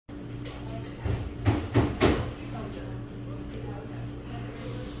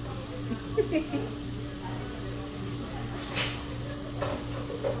All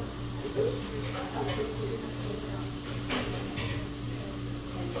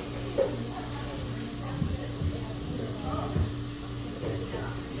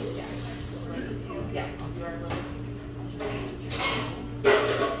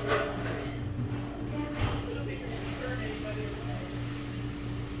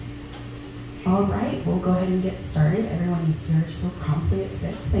right, we'll go ahead and get started. Everyone is here so promptly at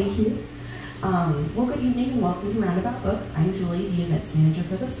 6. Thank you. Well, good evening and welcome to Roundabout Books. I'm Julie, the events manager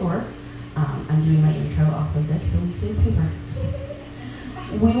for the store. I'm doing my intro off of this, so we save paper.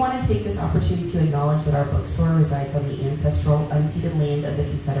 We want to take this opportunity to acknowledge that our bookstore resides on the ancestral, unceded land of the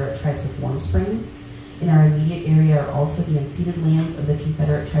Confederate Tribes of Warm Springs. In our immediate area are also the unceded lands of the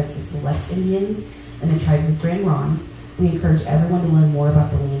Confederate Tribes of Siletz Indians and the Tribes of Grand Ronde. We encourage everyone to learn more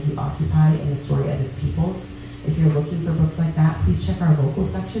about the land you occupy and the story of its peoples. If you're looking for books like that, please check our local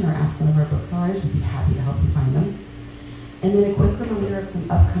section or ask one of our booksellers. We'd be happy to help you find them. And then a quick reminder of some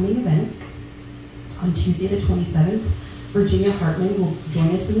upcoming events. On Tuesday the 27th, Virginia Hartman will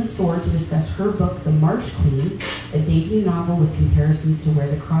join us in the store to discuss her book, The Marsh Queen, a debut novel with comparisons to Where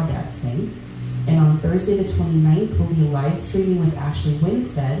the Crawdads Sing. And on Thursday the 29th, we'll be live streaming with Ashley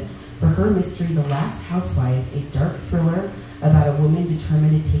Winstead for her mystery, The Last Housewife, a dark thriller about a woman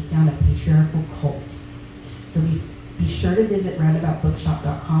determined to take down a patriarchal cult. So be sure to visit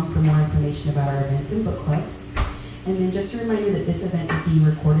roundaboutbookshop.com for more information about our events and book clubs. And then just a reminder that this event is being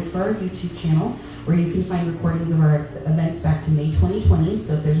recorded for our YouTube channel, where you can find recordings of our events back to May 2020.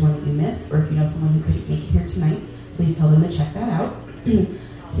 So if there's one that you missed, or if you know someone who couldn't make it here tonight, please tell them to check that out.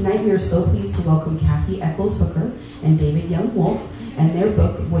 Tonight we are so pleased to welcome Kathy Eccles-Hooker and David Young-Wolf and their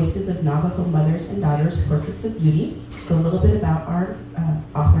book, Voices of Navajo Mothers and Daughters, Portraits of Beauty. So a little bit about our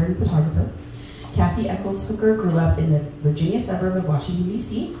author and photographer. Kathy Eccles-Hooker grew up in the Virginia suburb of Washington,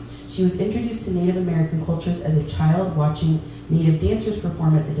 D.C. She was introduced to Native American cultures as a child watching Native dancers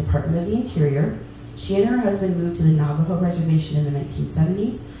perform at the Department of the Interior. She and her husband moved to the Navajo reservation in the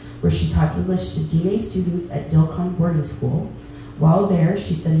 1970s, where she taught English to Diné students at Dilcon Boarding School. While there,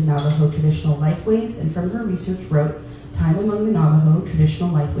 she studied Navajo traditional lifeways, and from her research wrote Time Among the Navajo, Traditional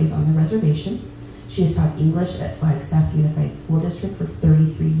Lifeways on the Reservation. She has taught English at Flagstaff Unified School District for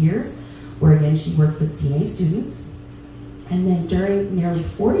 33 years, where again she worked with Diné students. And then during nearly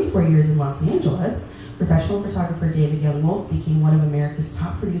 44 years in Los Angeles, professional photographer David Young-Wolf became one of America's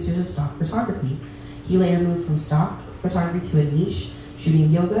top producers of stock photography. He later moved from stock photography to a niche,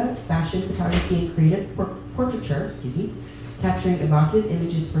 shooting yoga, fashion photography, and creative portraiture, capturing evocative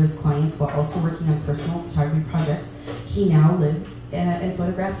images for his clients while also working on personal photography projects. He now lives and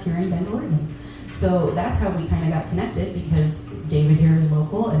photographs here in Bend, Oregon. So that's how we kind of got connected, because David here is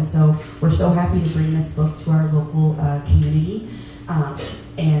local, and so we're so happy to bring this book to our local community.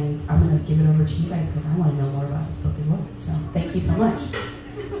 And I'm going to give it over to you guys because I want to know more about this book as well. So thank you so much.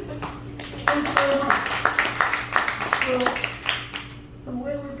 Thank you very much. So the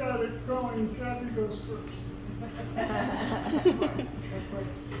way we got it going, Kathy goes first. Of course.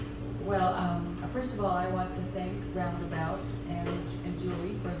 Well, first of all, I want to thank Roundabout and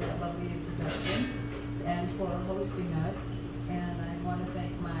Julie for that lovely introduction and for hosting us. And I want to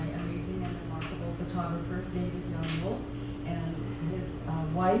thank my amazing and remarkable photographer, David Young-Wolf, and his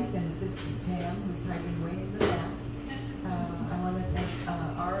wife and assistant, Pam, who's hiding way in the back. I want to thank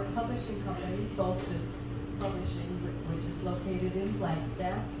our publishing company, Solstice Publishing, which is located in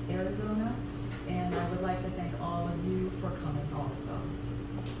Flagstaff, Arizona. And I would like to thank all of you for coming also.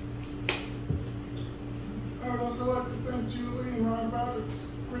 I would also like to thank Julie and Roundabout.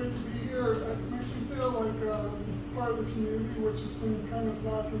 It's great to be here. It makes me feel like part of the community, which has been kind of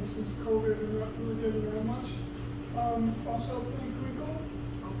lacking since COVID and not really getting that much. Also thank Crinkle.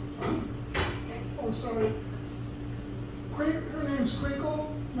 Oh, sorry. Her name's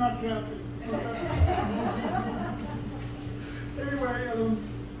Crinkle, not Kathy. Okay. Anyway,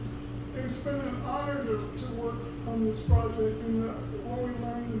 it's been an honor to work on this project, and what we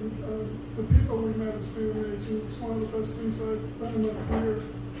learned and the people we met has been amazing. It's one of the best things I've done in my career.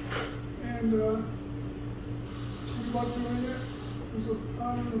 And we love doing it. It was an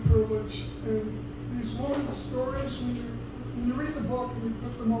honor and a privilege. And these women's stories, when you read the book and you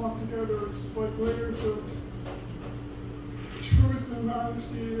put them all together, it's like layers of truth and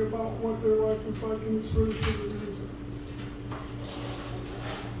honesty about what their life was like, and it's really pretty amazing.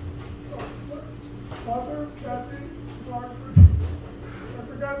 Author, Kathy, photographer. I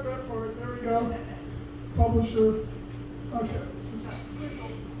forgot that part. There we go. Publisher. Okay.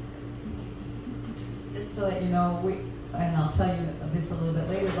 Just to let you know, and I'll tell you this a little bit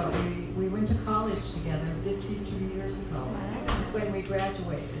later, but we went to college together 52 years ago. That's when we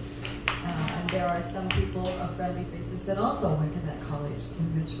graduated. And there are some people of friendly faces that also went to that college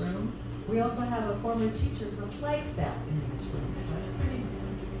in this room. We also have a former teacher from Flagstaff in this room, so that's pretty,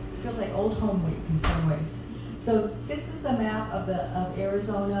 feels like old home week in some ways. So this is a map of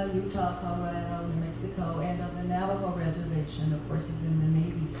Arizona, Utah, Colorado, New Mexico, and of the Navajo reservation, of course, is in the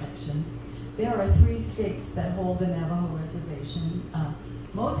Navy section. There are 3 states that hold the Navajo reservation,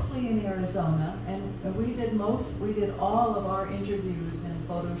 mostly in Arizona, and we did all of our interviews and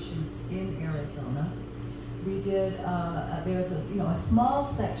photo shoots in Arizona. We did, there's a small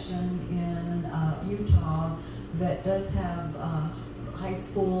section in Utah that does have high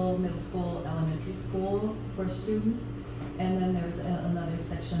school, middle school, elementary school for students, and then there's another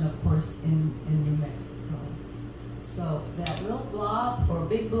section, of course, in New Mexico. So that little blob, or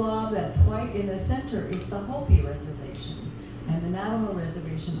big blob that's white in the center, is the Hopi Reservation. And the Navajo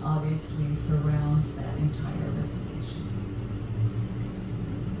Reservation obviously surrounds that entire reservation.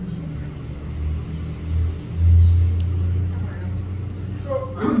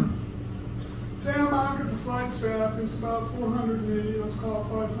 So, Santa Monica to Flagstaff is about 480, let's call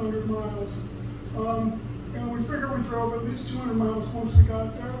it 500 miles. And we figured we drove at least 200 miles once we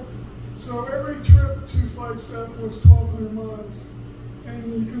got there. So every trip to Flagstaff was 1,200 miles.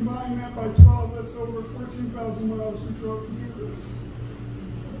 And you combine that by 12, that's over 14,000 miles we drove to do this.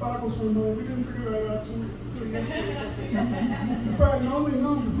 It boggles my mind. We didn't figure that out until yesterday. If I had only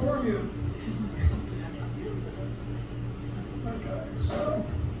known beforehand. Okay, so.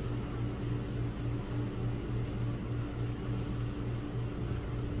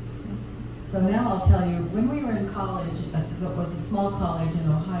 So now I'll tell you, when we were in college, it was a small college in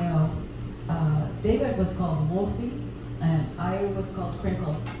Ohio, David was called Wolfie, and I was called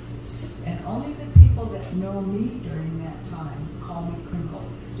Crinkle. And only the people that know me during that time call me Crinkle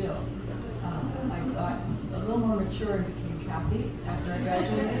still. I got a little more mature and became Kathy after I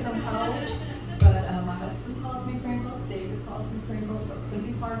graduated from college. But my husband calls me Crinkle, David calls me Crinkle, so it's going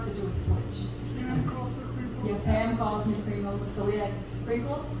to be hard to do a switch. Pam calls her Crinkle. Yeah, Pam calls me Crinkle. So we had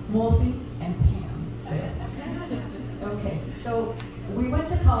Crinkle, Wolfie, and Pam there. Okay, so we went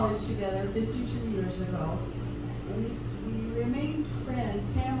to college together 52 years ago. We remained friends.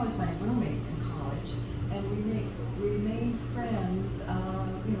 Pam was my roommate in college, and we remained friends,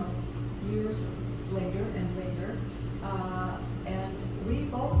 years later and later. And we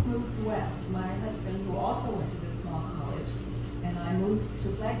both moved west. My husband, who also went to this small college, and I moved to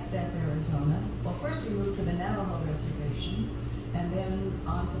Flagstaff, Arizona. Well, first we moved to the Navajo reservation, and then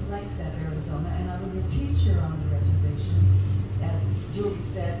on to Flagstaff, Arizona. And I was a teacher on the reservation, as Julie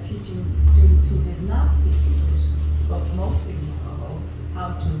said, teaching students who did not speak English, but mostly Navajo,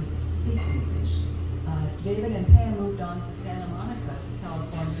 how to speak English. David and Pam moved on to Santa Monica,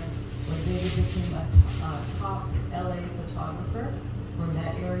 California, where David became a top LA photographer for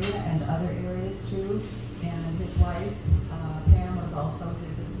that area and other areas too. And his wife, Pam, was also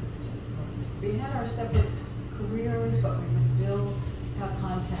his assistant. So we had our separate careers, but we would still have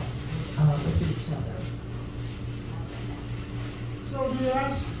contact with each other. So the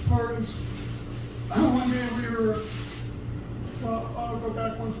ask part is, one day we were, well, I'll go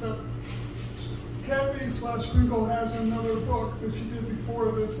back one step. Kathy / Crinkle has another book that she did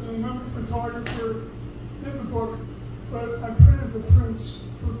before this, and another photographer did the book, but I printed the prints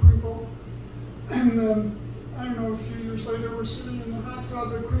for Crinkle. And then, I don't know, a few years later, we're sitting in the hot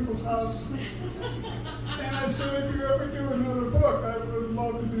tub at Crinkle's house. And I said, if you ever do another book, I would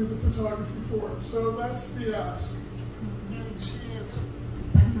love to do the photography for it. So that's the ask. And she answered.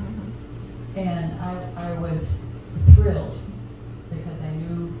 And I was thrilled because I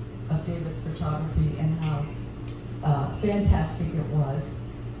knew of David's photography and how fantastic it was.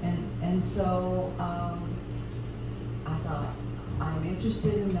 And so I thought, I'm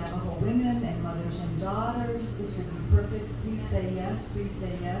interested in Navajo women and mothers and daughters. This would be perfect. Please say yes, please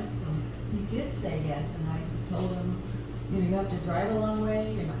say yes. And he did say yes, and I told him, you have to drive a long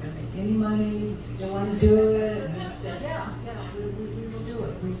way, you're not going to make any money, you still want to do it. And he said, yeah, we will do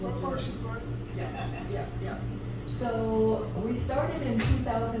it. We will do it. Yeah. So we started in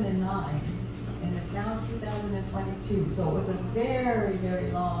 2009, and it's now 2022. So it was a very, very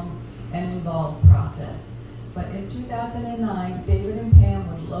long and involved process. But in 2009, David and Pam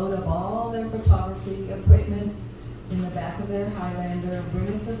would load up all their photography equipment in the back of their Highlander, bring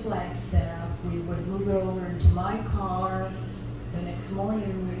it to Flagstaff. We would move it over into my car. The next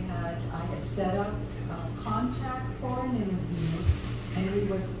morning, I had set up contact for an interview, and we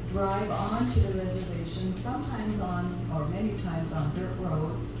would drive onto the reservation, sometimes on, or many times on dirt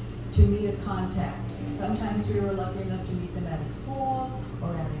roads, to meet a contact sometimes we were lucky enough to meet them at a school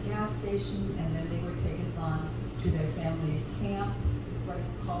or at a gas station, and then they would take us on to their family camp, is what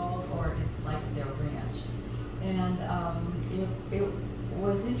it's called, or it's like their ranch. And it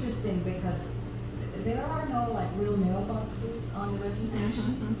was interesting because there are no like real mailboxes on the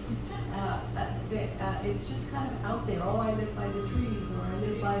reservation. It's just kind of out there. Oh, I live by the trees, or I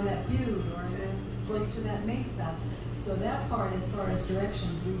live by that butte, or I live close to that mesa. So that part, as far as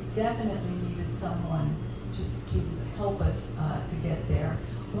directions, we definitely needed someone to help us to get there.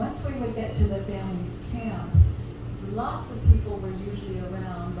 Once we would get to the family's camp, lots of people were usually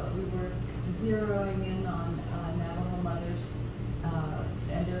around, but we were zeroing in on Navajo mothers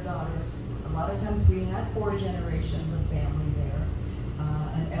and their daughters. A lot of times we had 4 generations of family there.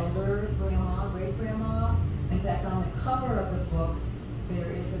 An elder grandma, great-grandma. In fact, on the cover of the book, there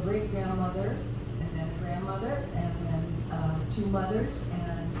is a great-grandmother, and then a grandmother, and then 2 mothers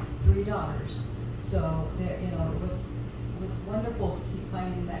and 3 daughters. So there, you know, it was wonderful to keep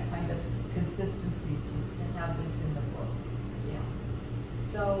finding that kind of consistency to have this in the book. Yeah.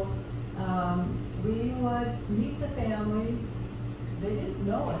 So we would meet the family. They didn't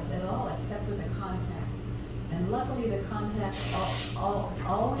know us at all except for the contact. And luckily the contact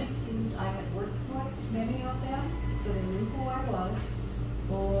always seemed, I had worked with many of them, so they knew who I was,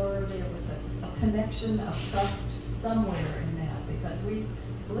 or there was a connection of trust somewhere in that, because we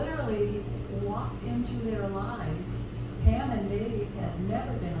literally walked into their lives. Pam and Dave had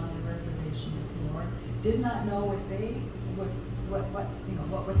never been on the reservation before, did not know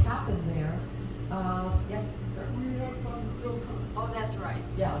what would happen there. Yes, sir? We have Dilcon. Oh, that's right.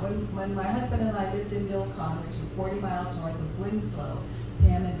 Yeah, when my husband and I lived in Dilcon, which is 40 miles north of Winslow,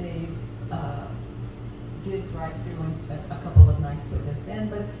 Pam and Dave did drive through and spent a couple of nights with us then,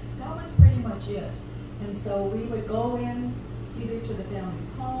 but that was pretty much it. And so we would go in either to the family's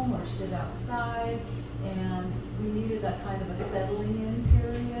home or sit outside, and we needed a kind of a settling in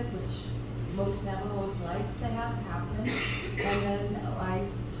period, which most Navajos like to have happen. And then I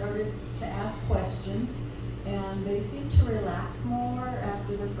started to ask questions, and they seemed to relax more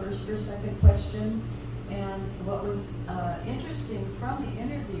after the first or second question. And what was interesting from the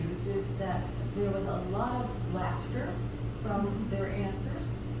interviews is that there was a lot of laughter from their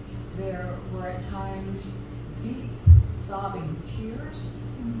answers. There were at times deep sobbing tears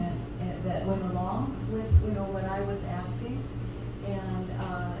and that went along with what I was asking. And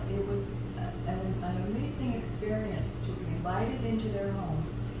it was an amazing experience to be invited into their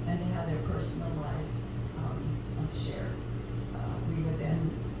homes and to have their personal lives shared. We would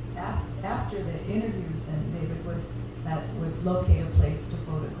then, after the interviews, then David would locate a place to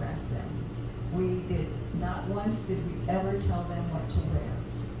photograph them. We did not once did we ever tell them what to wear,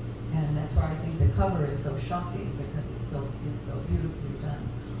 and that's why I think the cover is so shocking, because it's so beautifully done.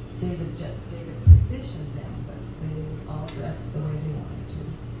 David positioned them, but they all dressed the way they wanted to.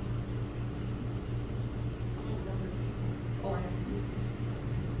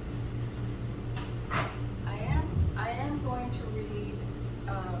 I am going to read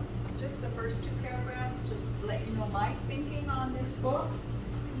just the first 2 paragraphs to let you know my thinking on this book.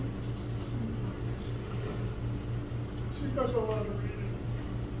 She does a lot of reading.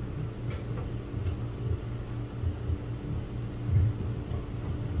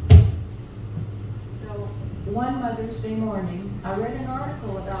 One Mother's Day morning, I read an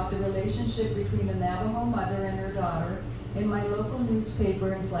article about the relationship between a Navajo mother and her daughter in my local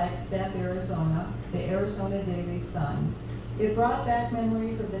newspaper in Flagstaff, Arizona, the Arizona Daily Sun. It brought back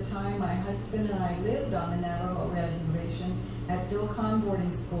memories of the time my husband and I lived on the Navajo reservation at Dilcon Boarding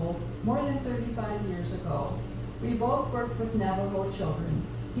School more than 35 years ago. We both worked with Navajo children.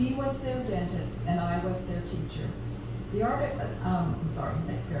 He was their dentist and I was their teacher. The article,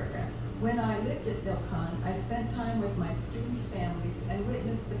 next paragraph. When I lived at Dilcon, I spent time with my students' families and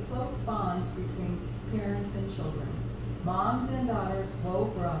witnessed the close bonds between parents and children. Moms and daughters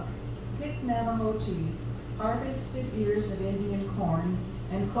wove rugs, picked Navajo tea, harvested ears of Indian corn,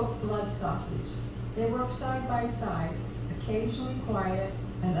 and cooked blood sausage. They worked side by side, occasionally quiet,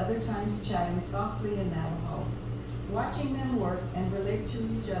 and other times chatting softly in Navajo. Watching them work and relate to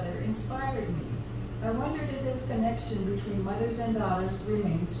each other inspired me. I wondered if this connection between mothers and daughters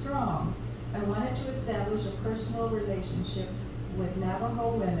remained strong. I wanted to establish a personal relationship with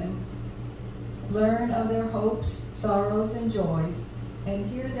Navajo women, learn of their hopes, sorrows, and joys, and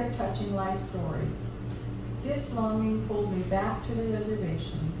hear their touching life stories. This longing pulled me back to the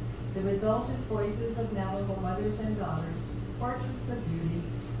reservation. The result is Voices of Navajo Mothers and Daughters, Portraits of Beauty,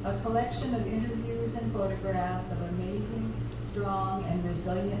 a collection of interviews and photographs of amazing, strong, and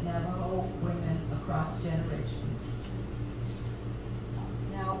resilient Navajo women across generations.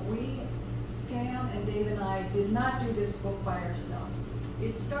 Now, we Pam and Dave and I did not do this book by ourselves.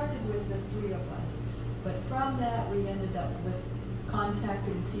 It started with the three of us, but from that we ended up with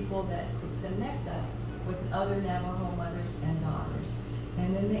contacting people that could connect us with other Navajo mothers and daughters.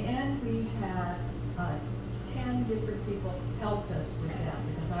 And in the end, we had 10 different people helped us with that,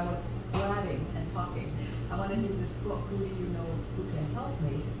 because I was blabbing and talking. I want to do this book, who do you know who can help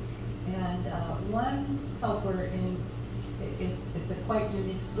me? And one helper it's a quite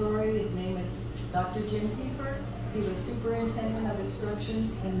unique story. His name is Dr. Jim Kiefer. He was superintendent of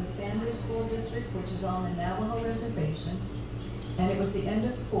instructions in the Sanders School District, which is on the Navajo Reservation. And it was the end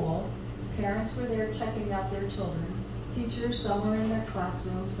of school. Parents were there checking out their children. Teachers, some were in their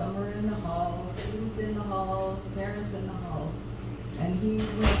classrooms, some were in the halls, students in the halls, parents in the halls. And he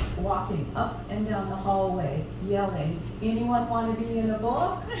went walking up and down the hallway, yelling, "Anyone want to be in a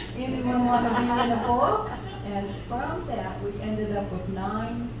book? Anyone want to be in a book?" And from that, we ended up with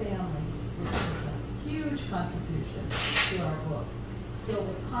 9 families, which was a huge contribution to our book. So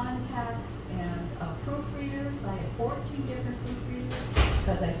with contacts and proofreaders, I had 14 different proofreaders,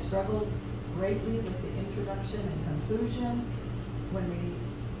 because I struggled greatly with the introduction and conclusion. When we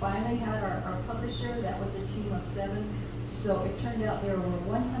finally had our publisher, that was a team of 7. So it turned out there were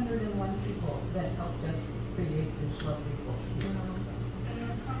 101 people that helped us create this lovely book. And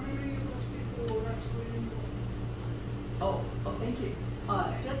how many of those people were actually involved? Oh, thank you.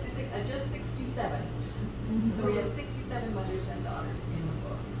 Just 67. So we had 67 mothers and daughters in the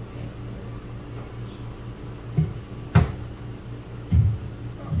book. Yes.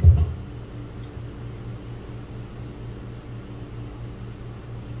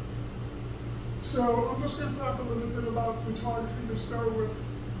 So I'm just going to talk a little bit about photography to start with.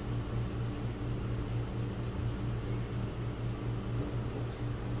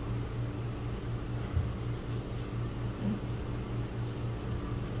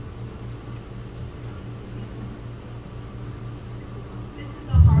 This is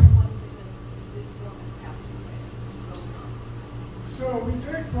a hard one because this woman passed away. So we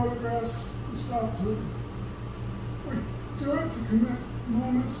take photographs to stop time. We do it to commit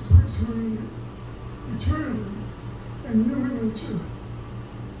moments to eternity and human nature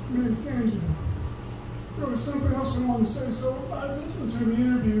made tangible. There was something else I wanted to say. So I listened to the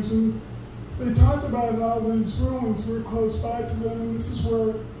interviews, and they talked about how these ruins were close by to them, and this is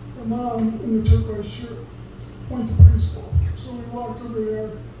where the mom in the turquoise shirt went to preschool. So we walked over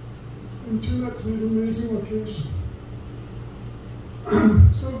there, and it turned out to be an amazing location.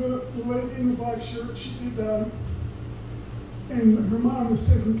 So the lady in the black shirt, she did die, and her mom was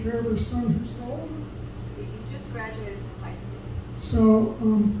taking care of her son, who's old. He just graduated from high school. So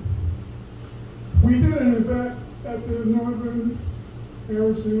we did an event at the Northern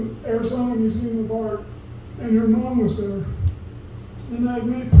Arizona Museum of Art, and her mom was there. And I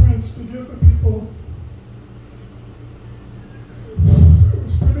made prints to give the people. It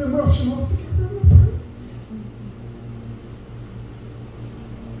was pretty emotional to give them the print.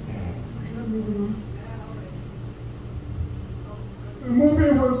 Okay, moving on. The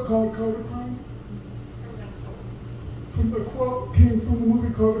movie was called Kodachrome. From the quote came from the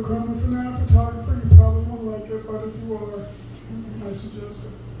movie Kodachrome. If you're not a photographer, you probably won't like it, but if you are, I suggest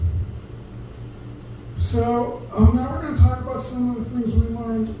it. So now we're going to talk about some of the things we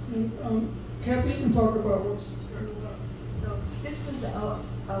learned. And, Kathy, you can talk about what's. So this is a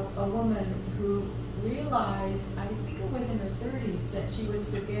woman who realized, I think it was in her 30s, that she was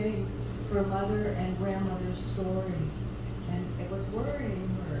forgetting her mother and grandmother's stories, and it was worrying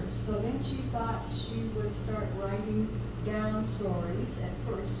her. So then she thought she would start writing down stories at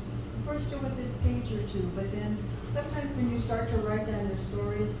first. First it was a page or 2, but then sometimes when you start to write down your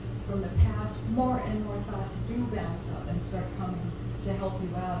stories from the past, more and more thoughts do bounce up and start coming to help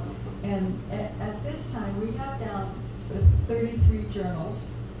you out. And at this time, we have down 33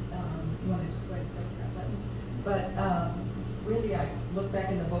 journals. You want to just go ahead and press that button? But really, I looked back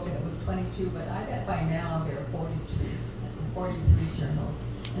in the book and it was 22, but I bet by now there are 43 journals.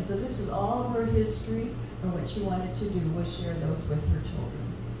 And so this was all of her history, and what she wanted to do was share those with her children.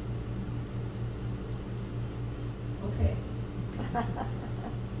 Okay.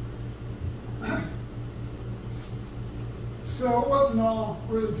 So it wasn't all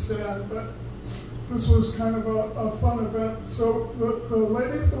really sad, but this was kind of a fun event. So the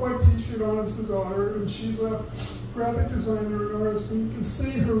lady with the white t-shirt on is the daughter, and she's a graphic designer and artist, and you can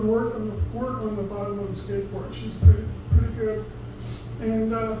see her work on the bottom of the skateboard. She's pretty good.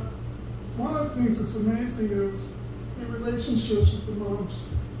 And one of the things that's amazing is the relationships that the moms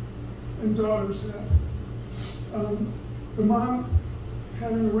and daughters had. The mom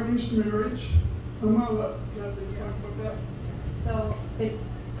had an arranged marriage. I'm going to let Kathy talk about that. So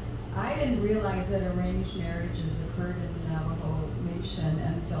I didn't realize that arranged marriages occurred in the Navajo Nation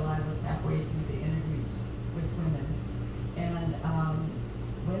until I was halfway through the interviews with women. And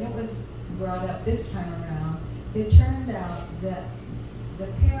when it was brought up this time around, it turned out that the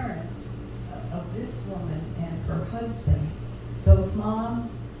parents of this woman and her husband, those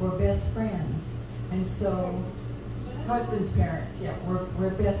moms were best friends. And so, husband's parents, yeah, were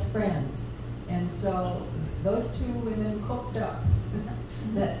best friends. And so those two women cooked up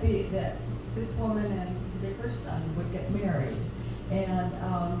that this woman and her son would get married. And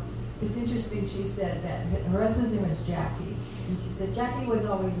it's interesting, she said that her husband's name was Jackie. And she said Jackie was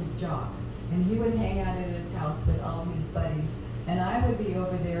always a jock. And he would hang out at his house with all his buddies. And I would be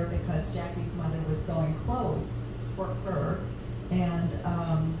over there because Jackie's mother was sewing clothes for her. And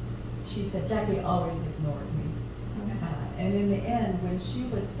she said Jackie always ignored me. And in the end, when she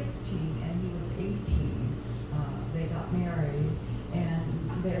was 16 and he was 18, they got married.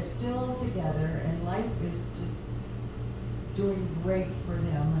 And they're still together, and life is just doing great for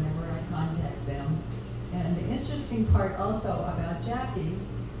them whenever I contact them. And the interesting part also about Jackie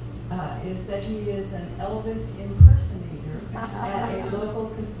is that he is an Elvis impersonator at a local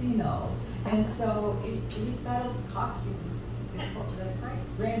casino. And so he's got his costumes, the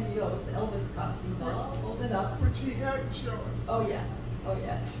grandiose Elvis costumes all folded up. Which he had to show us. Oh yes,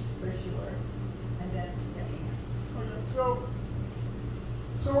 for sure. And then the hands. Okay,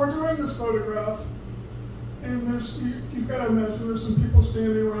 so we're doing this photograph, and you've got to imagine there's some people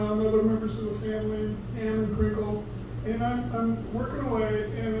standing around, other members of the family, Ann and Crinkle, and I'm working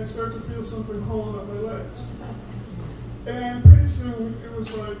away, and I start to feel something crawling up my legs. And pretty soon, it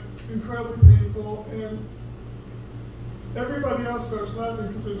was like incredibly painful, and everybody else starts laughing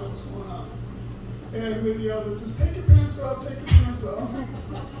because they know what's going on. And they yelled, just take your pants off, take your pants off,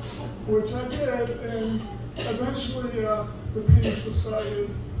 which I did, and eventually the pain subsided.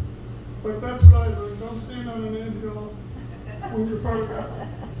 But that's what I learned. Don't stand on an anthill when you're photographing.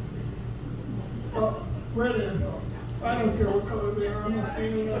 Red anthill. I don't care what color they are. I'm not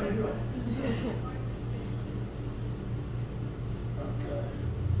standing on a hill. Okay.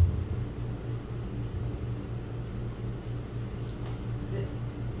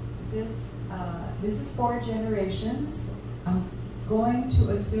 This is 4 generations. I'm going to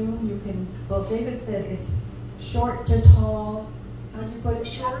assume you can, well, David said it's short to tall. How do you put it? The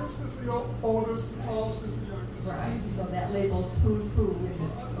shortest is the oldest, the tallest is the youngest. Right, so that labels who's who in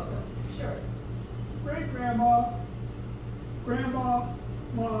this photo. Sure. Great-grandma, grandma,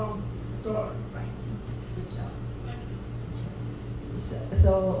 mom, daughter. Right, good job.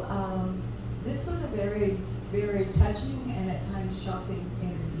 So this was a very, very touching and at times shocking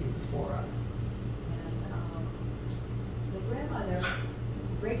interview for us. And the grandmother,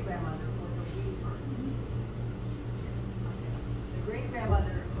 great-grandmother, was a weaver. The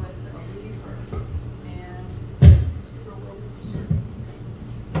great-grandmother was a weaver, and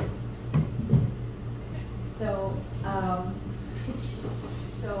so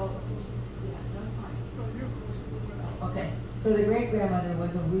yeah, that's fine. Okay, so the great-grandmother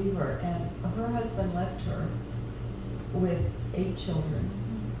was a weaver, and her husband left her with 8 children,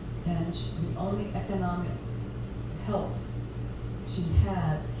 and the only economic help she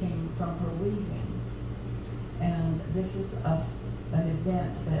had came from her weaving. And this is an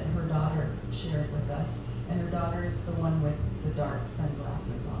event that her daughter shared with us, and her daughter is the one with the dark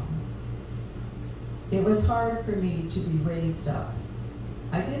sunglasses on. It was hard for me to be raised up.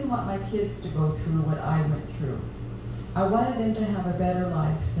 I didn't want my kids to go through what I went through. I wanted them to have a better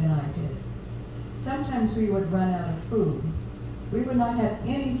life than I did. Sometimes we would run out of food. We would not have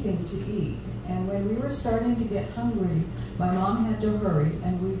anything to eat, and when we were starting to get hungry, my mom had to hurry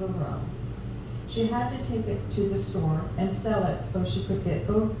and weave a rug. She had to take it to the store and sell it so she could get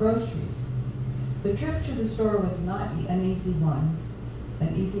groceries. The trip to the store was not an easy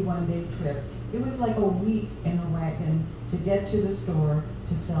one-day trip. It was like a week in a wagon to get to the store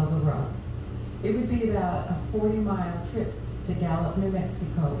to sell the rug. It would be about a 40-mile trip to Gallup, New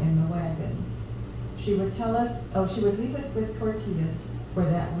Mexico in the wagon. She would leave us with tortillas for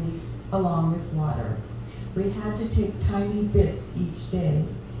that week along with water. We had to take tiny bits each day,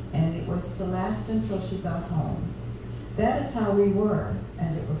 and it was to last until she got home. That is how we were,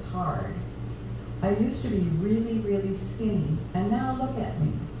 and it was hard. I used to be really, really skinny, and now look at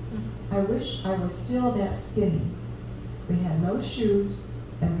me. I wish I was still that skinny. We had no shoes,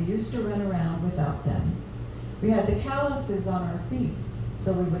 and we used to run around without them. We had the calluses on our feet,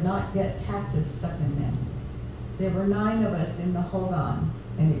 so we would not get cactus stuck in them. There were 9 of us in the hogan,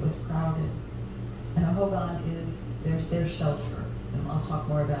 and it was crowded. And a hogan is their shelter, and I'll talk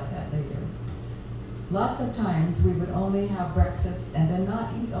more about that later. lots of times we would only have breakfast and then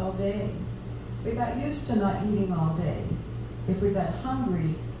not eat all day. We got used to not eating all day. If we got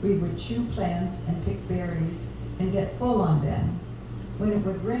hungry, we would chew plants and pick berries and get full on them. When it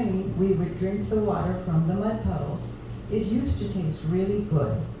would rain, we would drink the water from the mud puddles. It used to taste really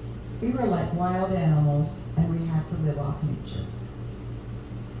good. We were like wild animals, and we had to live off nature.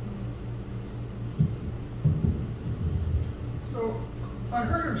 So I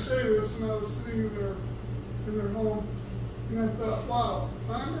heard her say this, and I was sitting in their home, and I thought, wow,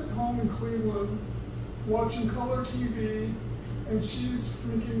 I'm at home in Cleveland watching color TV, and she's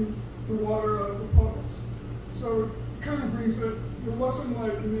drinking the water out of the puddles. So it kind of brings it wasn't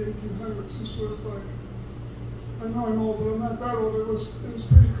like in the 1800s. This was like, I know I'm old, but I'm not that old. It was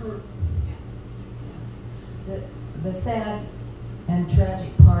pretty current. The sad and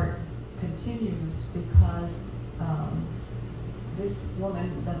tragic part continues because this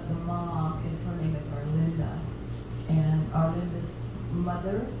woman, the mom, her name is Arlinda, and Arlinda's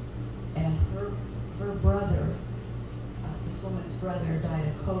mother and her brother, this woman's brother died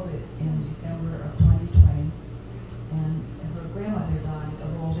of COVID in December of 2020, and her grandmother died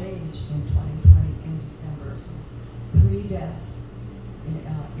of old age in 2020 in December. So 3 deaths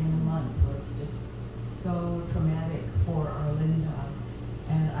in a month was just so traumatic for Arlinda.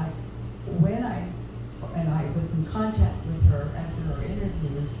 And I was in contact with her after her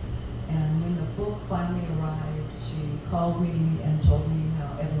interviews, and when the book finally arrived, she called me and told me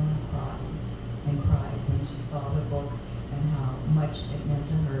how everyone cried when she saw the book and how much it meant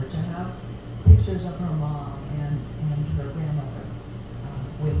to her to have pictures of her mom and her grandmother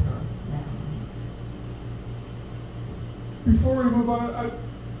with her now. Before we move on, I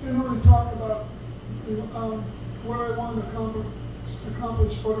didn't really talk about what I wanted to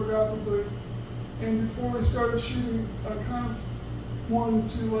accomplish photographically. And before we started shooting, I kind of wanted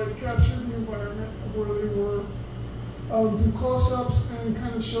to capture the environment of where they were, do close-ups, and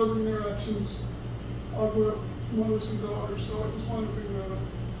kind of show the interactions of the mothers and daughters. So I just wanted to bring that up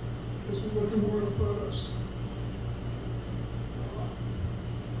as we're looking more at the photos.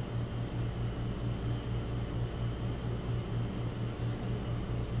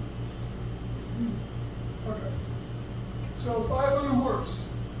 Okay. So 5 on a horse.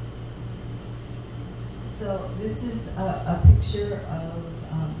 So this is a picture of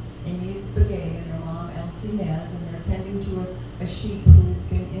Amy Begay and her mom, Elsie Nez, and they're tending to a sheep who has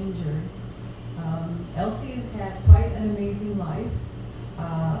been injured. Elsie has had quite an amazing life.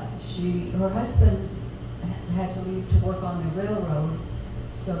 Her husband had to leave to work on the railroad,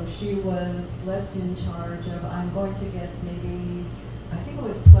 so she was left in charge of, I'm going to guess maybe, I think it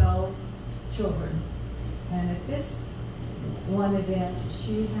was 12 children. And at this one event,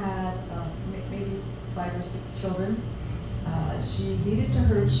 she had maybe 5 or 6 children. She needed to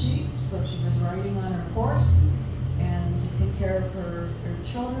herd sheep, so she was riding on her horse, and to take care of her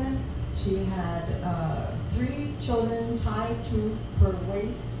children, she had 3 children tied to her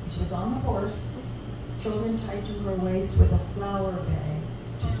waist. She was on the horse, children tied to her waist with a flour bag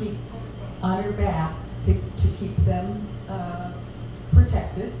to keep on her back to keep them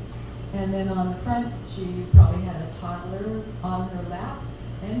protected. And then on the front, she probably had a toddler on her lap.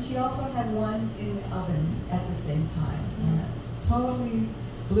 And she also had one in the oven at the same time. And that totally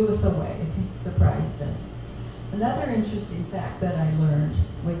blew us away, surprised us. Another interesting fact that I learned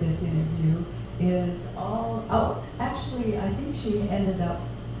with this interview is actually, I think she ended up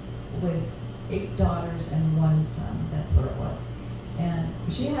with 8 daughters and 1 son. That's what it was. And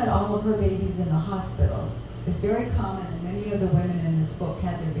she had all of her babies in the hospital. It's very common, and many of the women in this book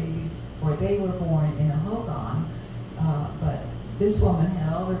had their babies, or they were born in a hogan, but this woman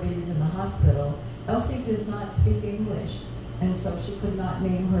had all her babies in the hospital. Elsie does not speak English, and so she could not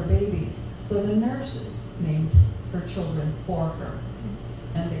name her babies. So the nurses named her children for her,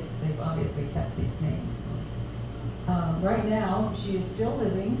 and they've obviously kept these names. Right now, she is still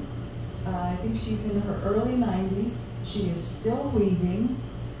living. I think she's in her early 90s. She is still weaving.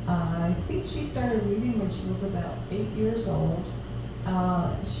 I think she started weaving when she was about 8 years old.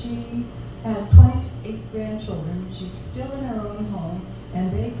 She has 28 grandchildren. She's still in her own home,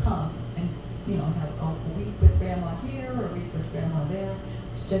 and they come and have a week with grandma here or a week with grandma there,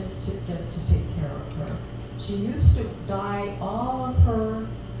 just to take care of her. She used to dye all of her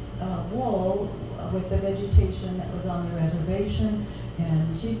wool with the vegetation that was on the reservation,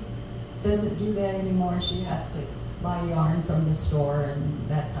 and she doesn't do that anymore. She has to buy yarn from the store, and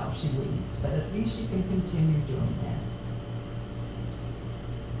that's how she weaves. But at least she can continue doing that.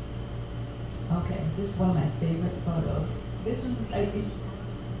 Okay, this is one of my favorite photos. This is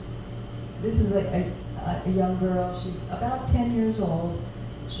a young girl. She's about 10 years old.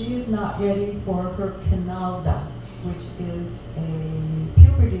 She is not ready for her kinaaldá, which is a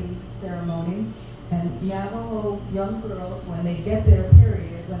puberty ceremony. And Navajo young girls, when they get their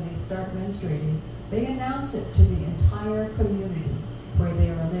period, when they start menstruating, they announce it to the entire community where they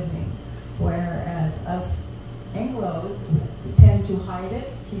are living. Whereas us Anglos tend to hide it,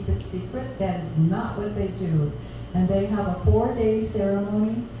 keep it secret. That is not what they do. And they have a 4-day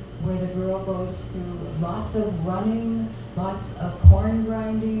ceremony where the girl goes through lots of running, lots of corn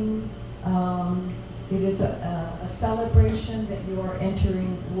grinding. It is a celebration that you are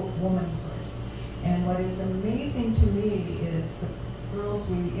entering womanhood. And what is amazing to me is the girls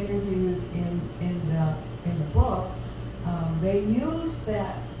we interviewed in the book, they use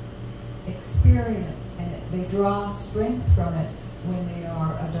that experience and they draw strength from it when they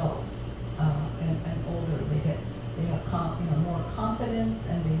are adults and older. They have more confidence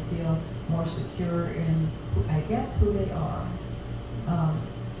and they feel more secure in, I guess, who they are.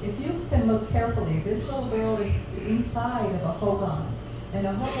 If you can look carefully, this little girl is inside of a hogan. And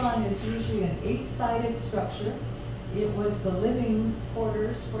a hogan is usually an 8-sided structure. It was the living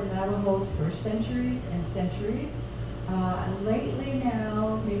quarters for Navajos for centuries and centuries. Lately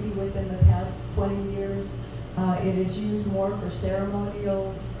now, maybe within the past 20 years, it is used more for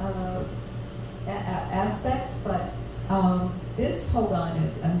ceremonial aspects, but this hogan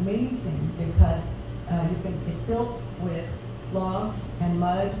is amazing because it's built with logs and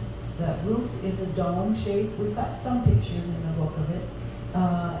mud. The roof is a dome shape. We've got some pictures in the book of it.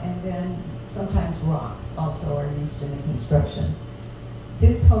 And then sometimes rocks also are used in the construction.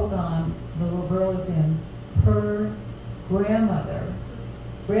 This hogan the little girl is in, her grandmother,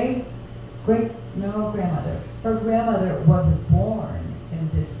 her grandmother was born in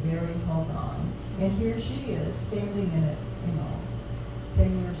this very hogan. And here she is standing in it,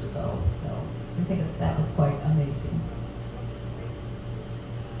 10 years ago. So I think that was quite amazing.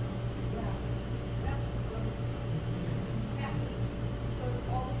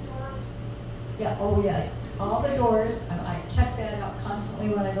 Yeah, oh yes. All the doors, and I check that out constantly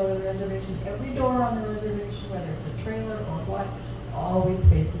when I go to the reservation. Every door on the reservation, whether it's a trailer or what, always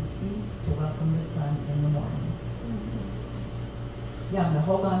faces east to welcome the sun in the morning. Yeah, the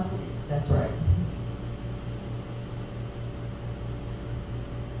hogan police, that's right.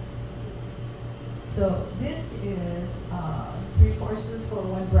 So this is 3 horses for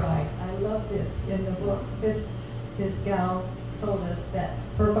 1 bride. I love this in the book. This gal told us that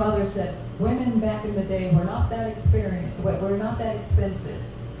her father said, women back in the day were not that experienced, were not that expensive.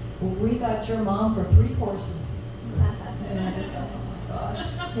 We got your mom for 3 horses. And I just thought, oh my gosh.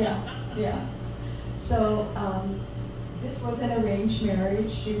 Yeah. So this was an arranged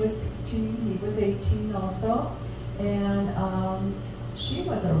marriage. She was 16, he was 18 also. And she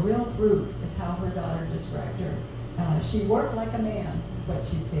was a real brute, is how her daughter described her. She worked like a man, is what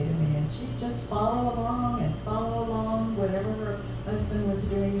she'd say to me, and she'd just follow along, whatever her husband was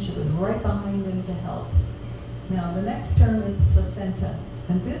doing, she was right behind him to help. Now, the next term is placenta,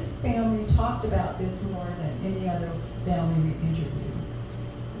 and this family talked about this more than any other family we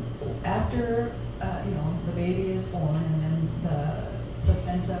interviewed. After, the baby is born, and then the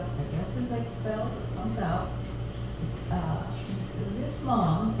placenta, I guess, is expelled or comes out, this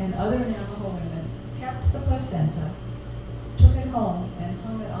mom and other Navajo women kept the placenta, took it home, and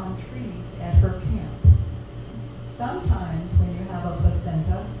hung it on trees at her camp. Sometimes when you have a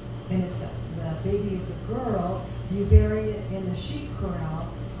placenta, and the baby is a girl, you bury it in the sheep corral,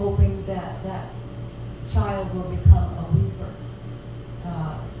 hoping that that child will become a weaver.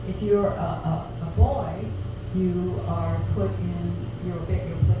 If you're a boy, you are put in your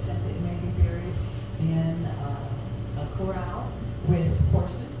placenta, it may be buried in a corral with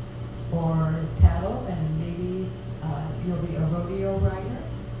horses or cattle, and maybe you'll be a rodeo rider,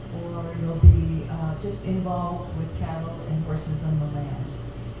 or you'll be just involved with cattle and horses on the land.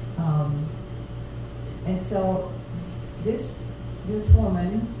 And so this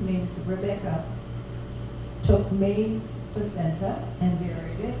woman named Rebecca took May's placenta and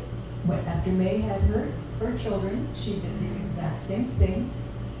buried it. After May had her children, she did the exact same thing.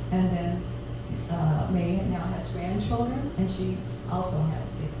 And then May now has grandchildren, and she also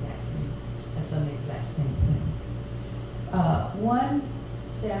has done the exact same thing. One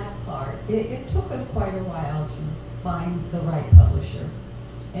sad part, it took us quite a while to find the right publisher.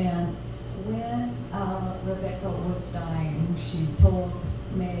 And when Rebecca was dying, she told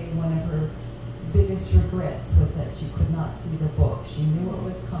May one of her biggest regrets was that she could not see the book. She knew it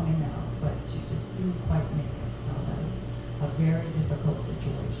was coming out, but she just didn't quite make it. So that was a very difficult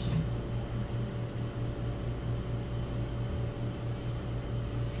situation.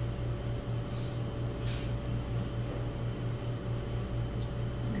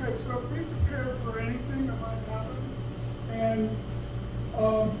 Okay, so be prepared for anything that might happen. And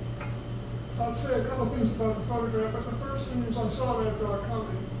I'll say a couple things about the photograph, but the first thing is I saw that dog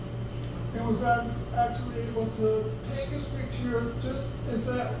coming and was actually able to take his picture just as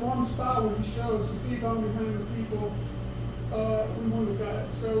that one spot where he shows, if he'd gone behind the people, we wouldn't have got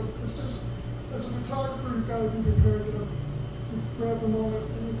it. So it's just, as a photographer, you've got to be prepared to grab the moment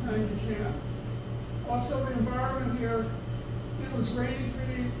anytime you can. Also, the environment here, it was raining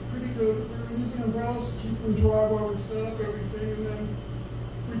pretty good. We were using umbrellas to keep them dry while we set up everything, and then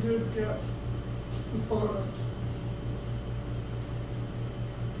we did get the photo.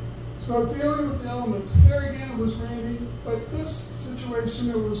 So dealing with the elements, here again it was raining, but this situation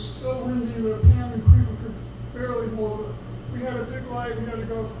it was so windy that Pam and Creeper could barely hold it. We had a big light, we had to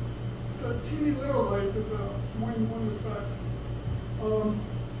go to a teeny little light that the wind wouldn't affect.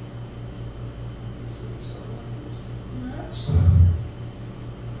 Next.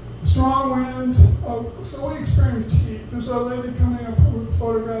 Strong winds. So we experienced heat. There's a lady coming up with a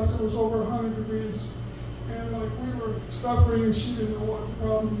photograph that was over 100 degrees. And like we were suffering and she didn't know what the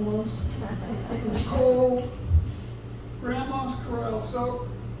problem was. It was cold. Grandma's corral. So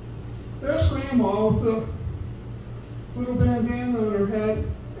there's Grandma with a little bandana on her head.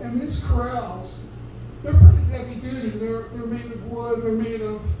 And these corrals, they're pretty heavy duty. They're made of wood, they're made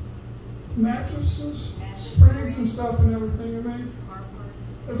of mattresses, springs and stuff and everything. And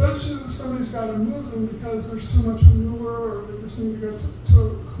eventually somebody's got to move them because there's too much manure or they just need to go to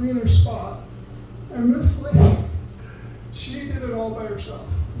a cleaner spot. And this lady, she did it all by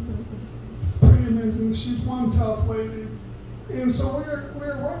herself. It's pretty amazing. She's one tough lady. And so we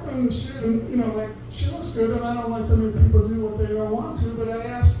were working on the shoot, and like she looks good, and I don't like to make people do what they don't want to. But I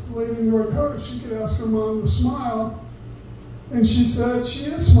asked the lady in the red coat if she could ask her mom to smile, and she said she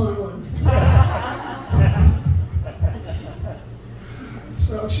is smiling.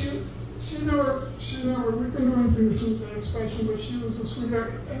 So she never we couldn't do anything to change that expression, but she was a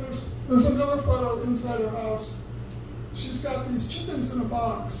sweetheart. And there's another photo inside her house. She's got these chickens in a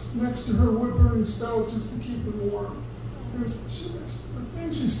box next to her wood burning stove just to keep them warm. The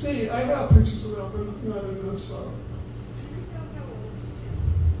things you see, I have pictures of that, but not in this. So. Do you know how old she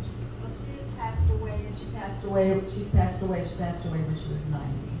is? Well, she has passed away, and she passed away when she was 90.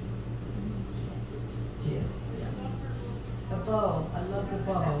 She is. Yeah. The bow. I love the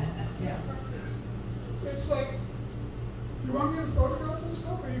bow. Yeah. It's like, you want me to photograph this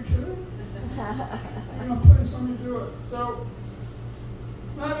stuff? Are you kidding? Please let me do it. So,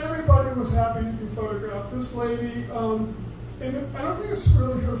 not everybody was happy to be photographed. This lady, and I don't think it's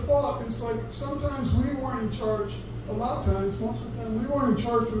really her fault. It's like sometimes we weren't in charge. A lot of times, most of the time, we weren't in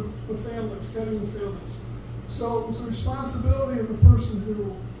charge with the families, getting the families. So it was the responsibility of the person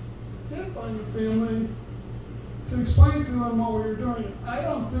who did find the family to explain to them what we were doing. I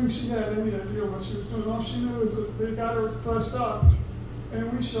don't think she had any idea what she was doing. All she knew is that they got her dressed up,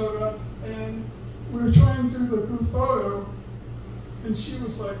 and we showed up, and we were trying to do the group photo, and she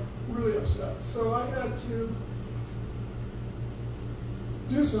was like really upset. So I had to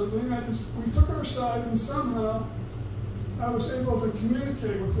do something. We took her aside, and somehow I was able to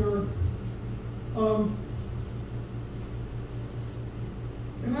communicate with her.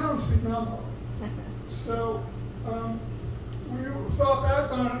 And I don't speak Navajo. So we thought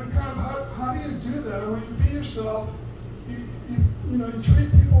back on it, and kind of how do you do that? When you be yourself, you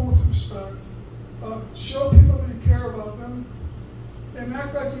treat people with respect, show people that you care about them, and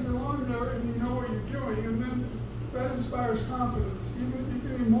act like you belong there and you know what you're doing, and then that inspires confidence. You can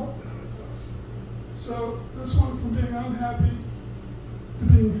emote that, I guess. So this went from being unhappy to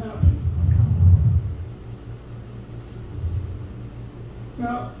being happy.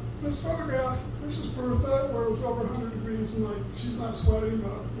 Now, this photograph, this is Bertha, where it was over 100 degrees, and like she's not sweating,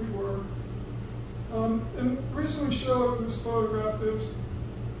 but we were. And the reason we show this photograph is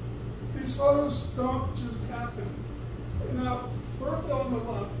these photos don't just happen. Now, Bertha on the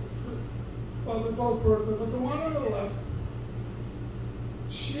left, well, they're both Bertha, but the one on the left,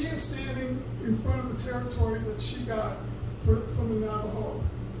 she is standing in front of the territory that she got from the Navajo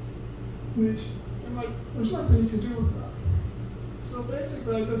nation. And like, there's nothing you can do with that. So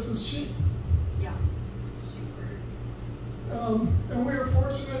basically, this is sheep. Yeah. And we were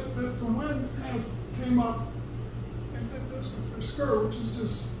fortunate that the wind kind of came up and did this with her skirt, which is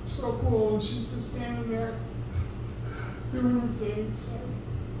just so cool. And she's just standing there doing her thing. So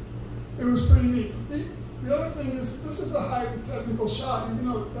it was pretty neat. The other thing is, this is a highly technical shot, even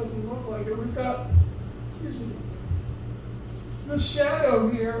though it doesn't look like it. We've got, excuse me, this shadow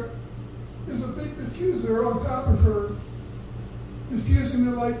here is a big diffuser on top of her, diffusing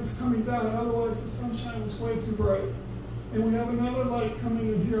the light that's coming down. Otherwise, the sunshine was way too bright. And we have another light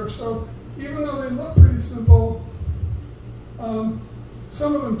coming in here. So even though they look pretty simple,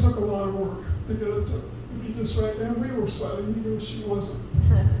 some of them took a lot of work to get it to be just right. And we were sweating, even if she wasn't.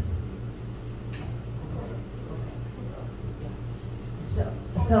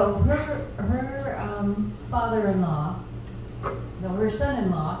 So her father-in-law, no, her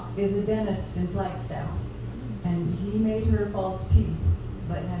son-in-law is a dentist in Flagstaff, and he made her false teeth.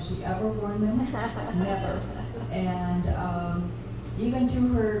 But has she ever worn them? Never. And even to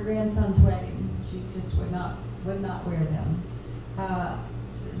her grandson's wedding, she just would not wear them.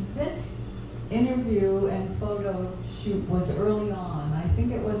 This interview and photo shoot was early on. I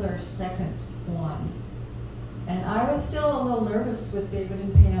think it was our second one. And I was still a little nervous with David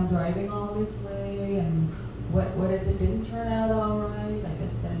and Pam driving all this way, and what if it didn't turn out all right? I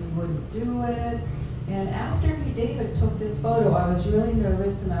guess then we wouldn't do it. And after David took this photo, I was really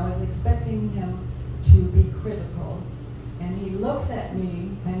nervous, and I was expecting him to be critical. And he looks at me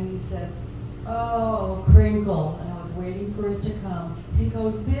and he says, "Oh, crinkle." And I was waiting for it to come. He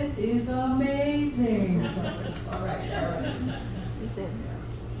goes, "This is amazing." So I went, all right.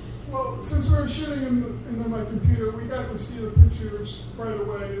 Well, since we were shooting in my computer, we got to see the pictures right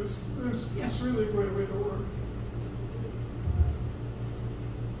away. It's really a great way to work.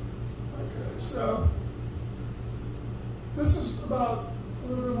 Okay, so this is about a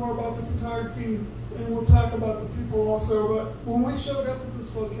little bit more about the photography, and we'll talk about the people also. But when we showed up at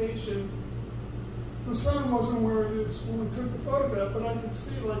this location, the sun wasn't where it is when we took the photograph, but I could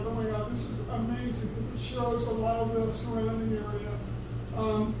see, like, oh my God, this is amazing, because it shows a lot of the surrounding area.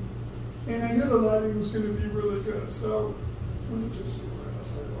 And I knew the lighting was going to be really good, so let me just see what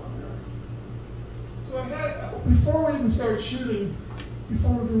else I got on here. So I had, before we even started shooting,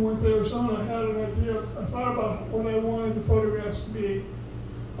 before we even went to Arizona, I had an idea. I thought about what I wanted the photographs to be.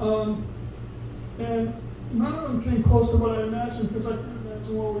 And none of them came close to what I imagined, because I couldn't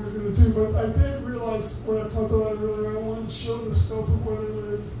imagine what we were going to do, but I did realize what I talked about earlier. I wanted to show the scope of where they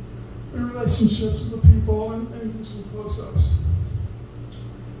lived, the relationships with the people, and do some close-ups.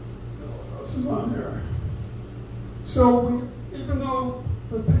 This is on here. So even though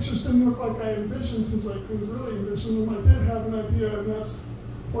the pictures didn't look like I envisioned, since I couldn't really envision them, I did have an idea, and that's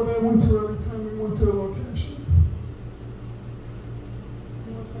what I went through every time we went to a location.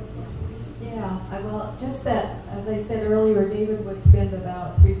 Yeah, well, just that, as I said earlier, David would spend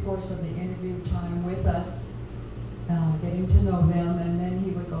about 3/4 of the interview time with us, getting to know them, and then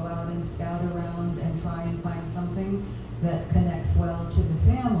he would go out and scout around and try and find something that connects well to the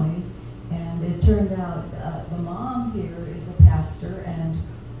family. And it turned out the mom here is a pastor, and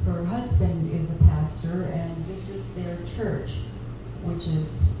her husband is a pastor, and this is their church, which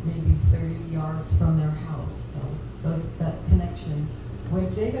is maybe 30 yards from their house. So that connection. When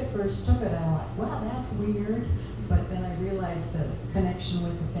David first took it, I thought, wow, that's weird. But then I realized the connection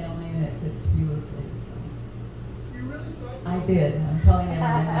with the family, and it fits beautifully. So. You really thought? I did. I'm telling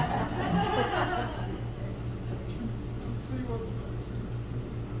everyone that. Let's see what's next.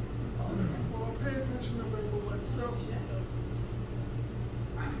 Well, pay attention to what we're like. So,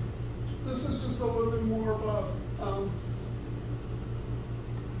 this is just a little bit more about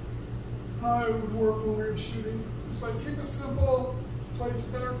how it would work when we were shooting. It's like, keep it simple, place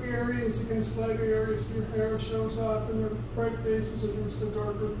dark areas against lighter areas so your hair shows up, and the bright faces against the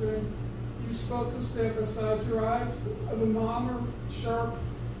darker thing. Use focus to emphasize your eyes. The mom are sharp,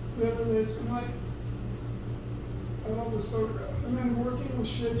 the other legs, and like, I love this photograph. And then working with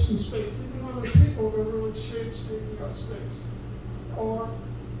shapes and space. Even though they're people, they're really shapes taking up space. Or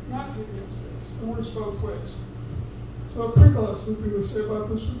not taking up space. It works both ways. So Crinkle has something to say about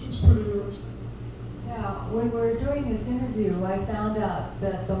this, which is pretty interesting. Yeah, when we were doing this interview, I found out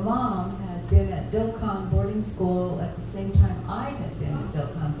that the mom had been at Dilcon boarding school at the same time I had been at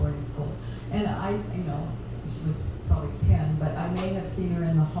Dilcon boarding school. And I, she was probably 10, but I may have seen her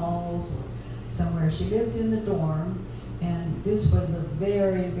in the halls or somewhere. She lived in the dorm, and this was a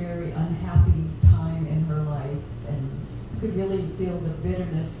very, very unhappy time in her life, and you could really feel the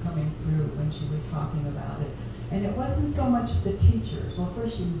bitterness coming through when she was talking about it. And it wasn't so much the teachers. Well,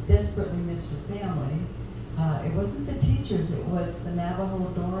 first she desperately missed her family. It wasn't the teachers, it was the Navajo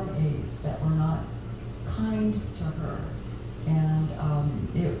dorm aides that were not kind to her. And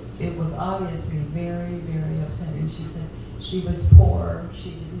it was obviously very, very upsetting. She said she was poor, she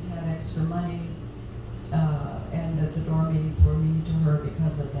didn't have extra money, and that the dorm aides were mean to her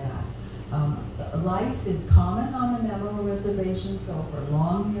because of that. Lice is common on the Navajo reservation, so her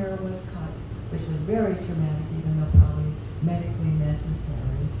long hair was cut, which was very traumatic, even though probably medically necessary.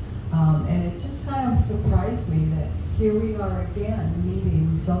 And it just kind of surprised me that here we are again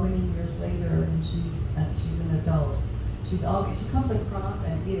meeting so many years later, and she's an adult. She comes across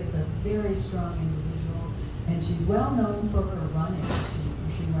and is a very strong individual, and she's well known for her running.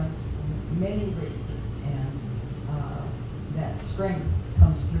 She runs many races, and that strength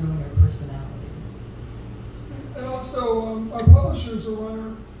comes through in her personality. And also, our publisher's a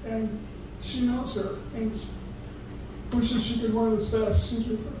runner, and she knows her, and wishes she could run as fast. Excuse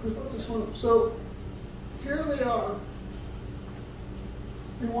me for this one. So here they are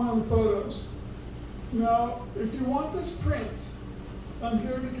in one of the photos. Now, if you want this print, I'm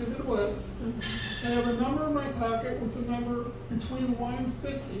here to give it away. I have a number in my pocket with a number between 1 and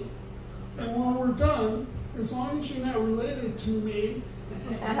 50. And when we're done, as long as you're not related to me,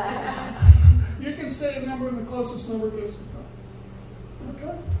 you can say a number and the closest number gets the print.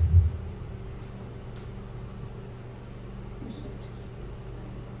 Okay?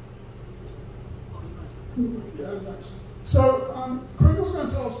 Yeah, nice. So, Crinkle's going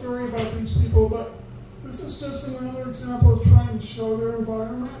to tell a story about these people, but this is just another example of trying to show their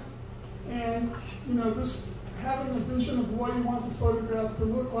environment. And, you know, this having a vision of what you want the photograph to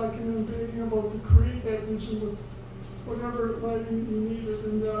look like, and then being able to create that vision with whatever lighting you needed.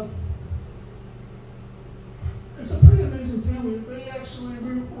 And it's a pretty amazing family. They actually,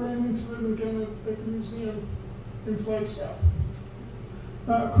 we ran into them again at the museum in Flagstaff.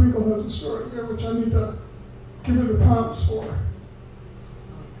 Crinkle has a story here, which I need to give her the prompts for.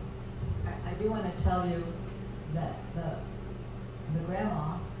 I do want to tell you that the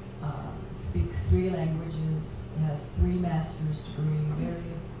grandma speaks 3 languages, has 3 master's degree, very,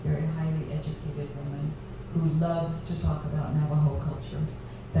 very highly educated woman who loves to talk about Navajo culture.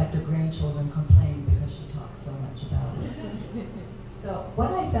 In fact, her grandchildren complain because she talks so much about it. So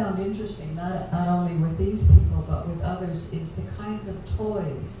what I found interesting, not only with these people, but with others, is the kinds of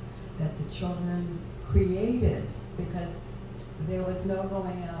toys that the children created, because there was no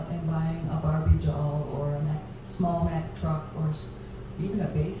going out and buying a Barbie doll or a small Mack truck or even a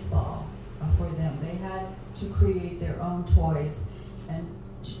baseball for them. They had to create their own toys, and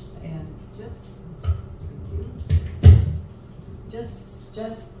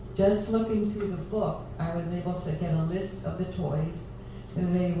just looking through the book, I was able to get a list of the toys.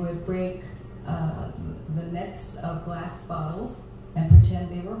 And they would break the necks of glass bottles and pretend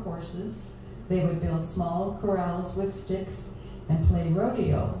they were horses. They would build small corrals with sticks and play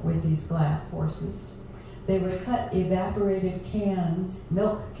rodeo with these glass horses. They would cut evaporated cans,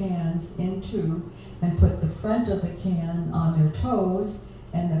 milk cans, in two and put the front of the can on their toes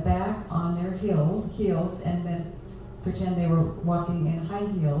and the back on their heels, and then pretend they were walking in high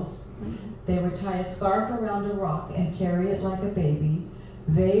heels. They would tie a scarf around a rock and carry it like a baby.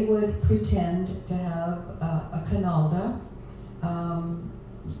 They would pretend to have a kinaaldá.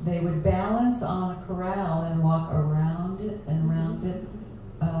 They would balance on a corral and walk around it and round it,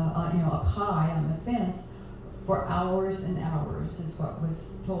 up high on the fence for hours and hours, is what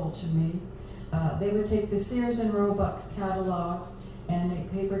was told to me. They would take the Sears and Roebuck catalog and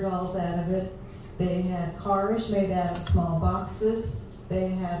make paper dolls out of it. They had cars made out of small boxes. They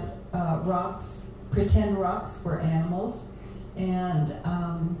had rocks, pretend rocks were animals, and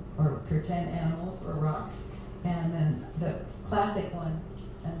or pretend animals were rocks. And then the classic one,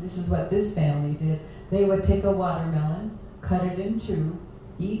 and this is what this family did, they would take a watermelon, cut it in two,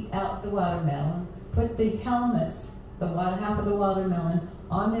 eat out the watermelon, put the helmets, half of the watermelon,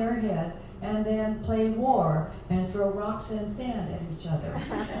 on their head, and then play war and throw rocks and sand at each other.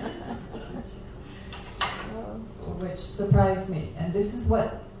 Which surprised me. And this is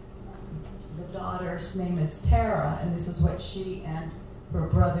what the daughter's name is Tara, and this is what she and her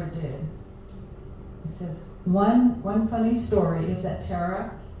brother did. It says, one funny story is that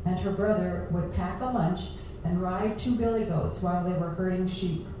Tara and her brother would pack a lunch and ride 2 billy goats while they were herding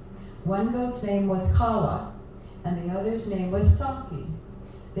sheep. One goat's name was Kawa, and the other's name was Saki.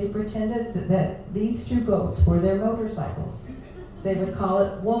 They pretended that these 2 goats were their motorcycles. They would call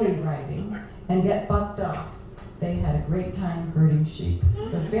it woolly riding and get bucked off. They had a great time herding sheep.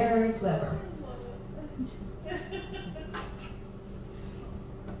 So very clever.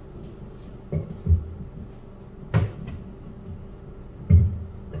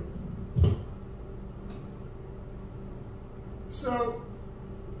 So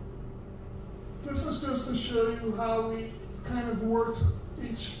this is just to show you how we kind of worked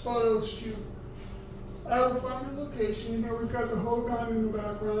each photo shoot. I would find a location. We've got the hogan in the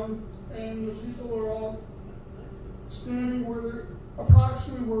background, and the people are all standing where they're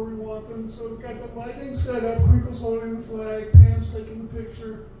approximately where we want them. So we've got the lighting set up, Crinkle's holding the flag, Pam's taking the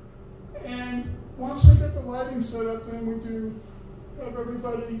picture. And once we get the lighting set up, then we have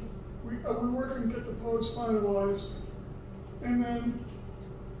everybody, we work and get the pose finalized. And then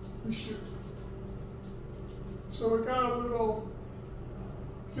we shoot. So I got a little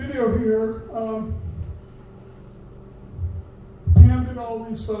video here. Pam did all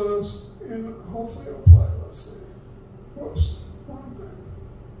these photos, and hopefully it'll play. Let's see. Whoops, wrong thing.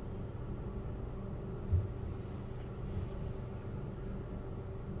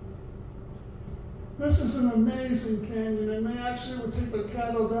 This is an amazing canyon, and they actually would take their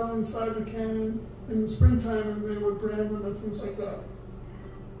cattle down inside the canyon in the springtime, and they would brand them and things like that.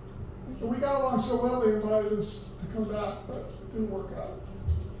 And we got along so well, they invited us to come back, but it didn't work out.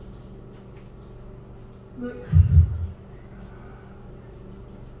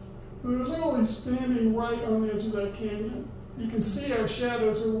 There's only standing right on the edge of that canyon. You can see our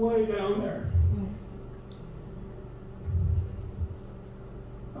shadows are way down there.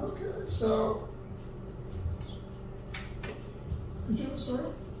 Okay, so, did you have a story?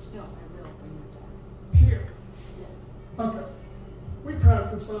 No, I will when you're done. Here. Yes. Okay. We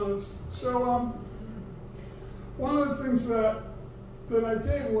practice on this. So, one of the things that I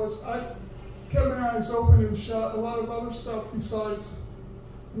did was I kept my eyes open and shot a lot of other stuff besides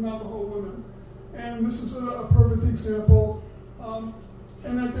Navajo women. And this is a perfect example.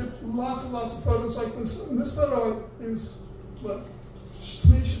 And I did lots and lots of photos like this. And this photo is, look, to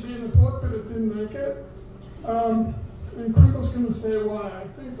me should be in the book, but it didn't make it. And Crinkle's going to say why I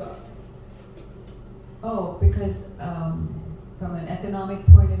think that. Oh, because from an economic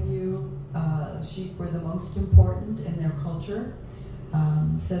point of view, sheep were the most important in their culture.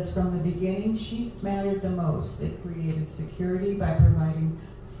 Says from the beginning, sheep mattered the most. It created security by providing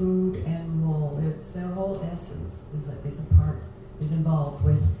food and wool. It's their whole essence is involved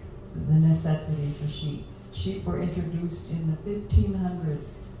with the necessity for sheep. Sheep were introduced in the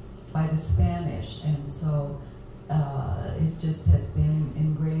 1500s by the Spanish, and so it just has been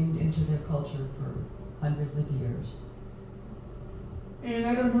ingrained into their culture for hundreds of years. And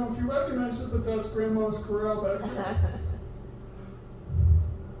I don't know if you recognize it, but that's Grandma's corral back there.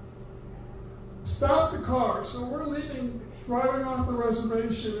 Stop the car. So we're leaving, driving off the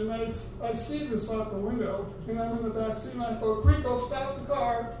reservation, and I see this out the window, and I'm in the back seat, and I go, Crinkle, stop the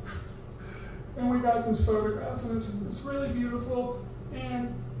car. And we got this photograph, and it's really beautiful.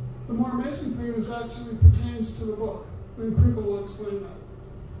 And the more amazing thing is actually pertains to the book, and Crinkle will explain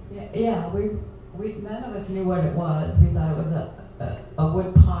that. Yeah. We none of us knew what it was. We thought it was a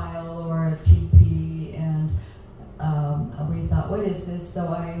wood pile or a teepee, and we thought, what is this? So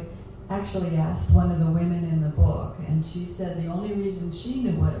I actually asked one of the women in the book, and she said the only reason she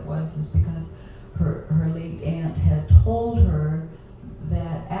knew what it was is because her late aunt had told her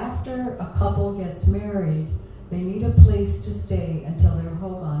that after a couple gets married, they need a place to stay until their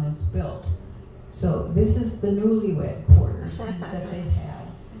hogan is built. So this is the newlywed quarters that they had,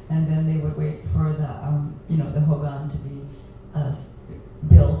 and then they would wait for the hogan to be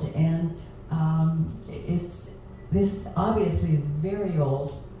built. And this obviously is very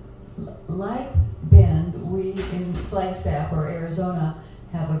old. Like Bend, we in Flagstaff or Arizona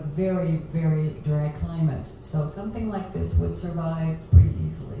have a very, very dry climate. So something like this would survive pretty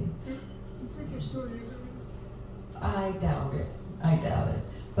easily. Do you think you're still using these? I doubt it.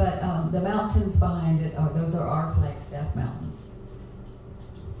 But the mountains behind it, those are our Flagstaff mountains.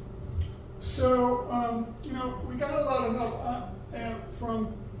 So, we got a lot of help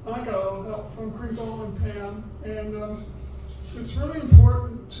I got a lot of help from Crinkle and Pam, and it's really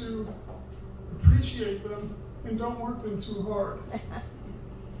important to appreciate them and don't work them too hard.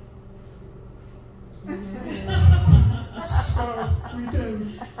 So we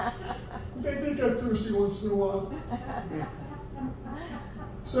didn't. They did get thirsty once in a while.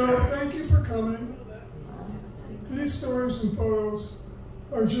 So thank you for coming. These stories and photos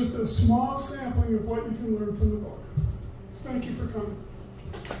are just a small sampling of what you can learn from the book. Thank you for coming.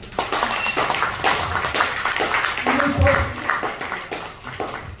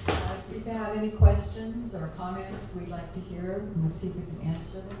 If you have any questions or comments we'd like to hear, let's see if we can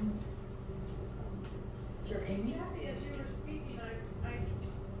answer them. Sir, Amy? Kathy, as you were speaking, I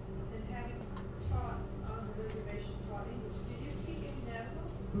and having taught on the reservation, taught English. Did you speak any Navajo?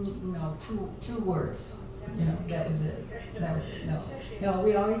 No, two words. That was it. No,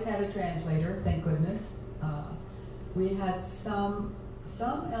 we always had a translator, thank goodness. We had some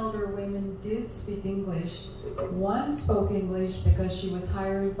elder women did speak English. One spoke English because she was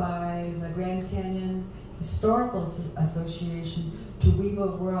hired by the Grand Canyon Historical Association to weave a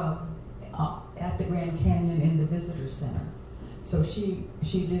rug at the Grand Canyon in the visitor center. So she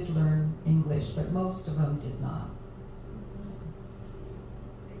did learn English, but most of them did not.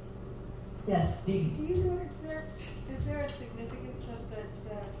 Yes, Dee. Do you know, is there a significance of the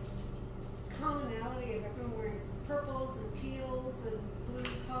commonality of everyone wearing purples and teals and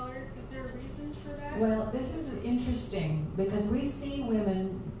blue colors? Is there a reason for that? Well, this is interesting because we see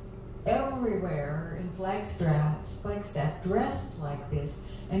women everywhere in Flagstaff dressed like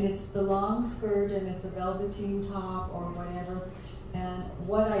this, and it's the long skirt and it's a velveteen top or whatever. And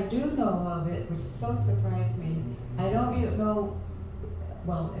what I do know of it, which so surprised me, I don't even know.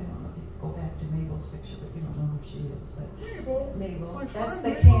 Well, I don't know if you could go back to Mabel's picture, but you don't know who she is. But Mabel, that's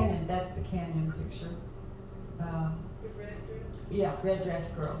the canyon. That's the canyon picture. The red dress? Yeah, red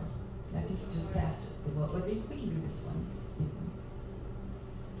dress girl. I think you just passed it. Well, we can do this one.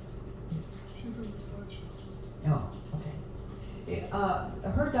 She's in the slideshow. Oh, okay.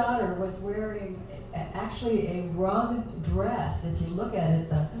 Her daughter was wearing actually a rug dress. If you look at it,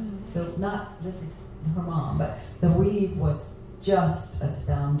 this is her mom, but the weave was just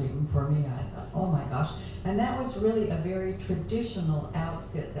astounding for me. I thought, oh my gosh. And that was really a very traditional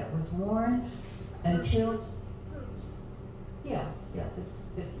outfit that was worn until,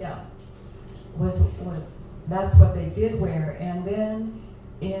 that's what they did wear. And then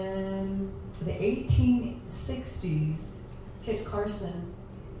in the 1860s, Kit Carson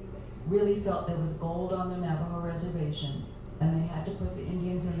really felt there was gold on the Navajo reservation, and they had to put the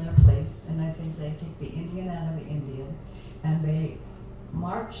Indians in their place. And as they say, take the Indian out of the Indian. And they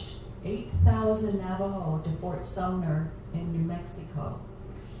marched 8,000 Navajo to Fort Sumner in New Mexico.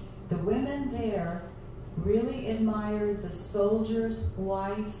 The women there really admired the soldiers'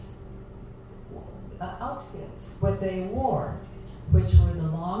 wives' outfits, what they wore, which were the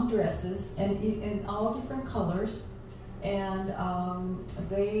long dresses and in all different colors. And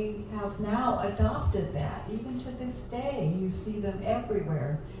they have now adopted that. Even to this day, you see them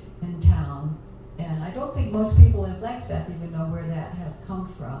everywhere in town. And I don't think most people in Flagstaff even know where that has come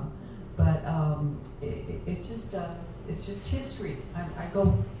from. But it's just history. I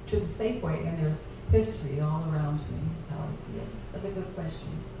go to the Safeway and there's history all around me. That's how I see it. That's a good question.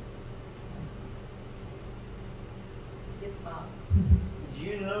 Yes, Bob. Do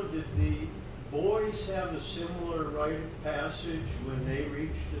you know, did the boys have a similar rite of passage when they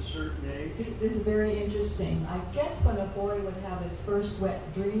reached a certain age? This is very interesting. I guess when a boy would have his first wet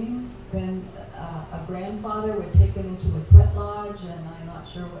dream, then a grandfather would take him into a sweat lodge, and I'm not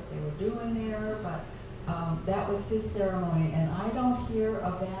sure what they were doing there, but that was his ceremony, and I don't hear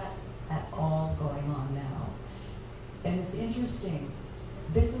of that at all going on now. And it's interesting.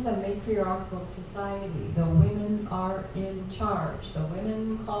 This is a matriarchal society. The women are in charge. The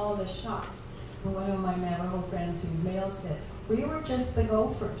women call the shots. One of my Navajo friends who's male said, we were just the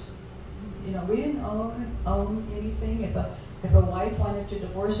gophers. You know, we didn't own anything. If a wife wanted to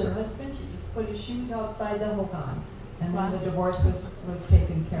divorce her husband, she just put his shoes outside the hogan, and then the divorce was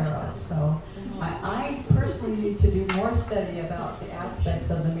taken care of. So I personally need to do more study about the aspects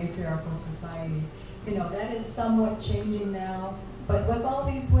of the matriarchal society. You know, that is somewhat changing now. But with all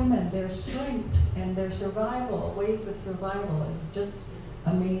these women, their strength and their survival, ways of survival is just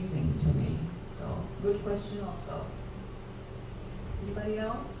amazing to me. So, good question also. Anybody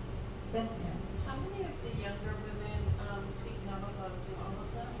else? Yes, ma'am. How many of the younger women speak Navajo? Do all of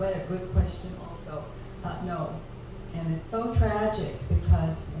them? What a good question also. No. And it's so tragic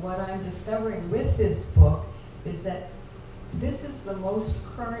because what I'm discovering with this book is that this is the most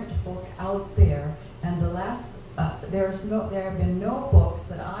current book out there, and the last there have been no books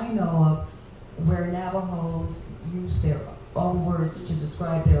that I know of where Navajos use their own words to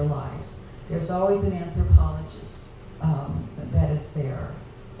describe their lives. There's always an anthropologist that is there,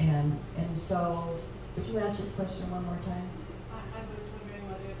 and so. Would you ask your question one more time? I was wondering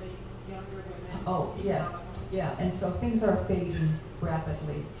whether the younger women. Oh, speak yes. Navajo. Yeah, and so things are fading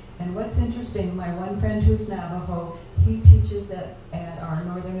rapidly. And what's interesting, my one friend who's Navajo, he teaches at our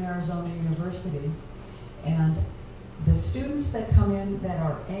Northern Arizona University. And the students that come in that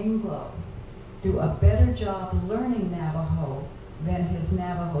are Anglo do a better job learning Navajo than his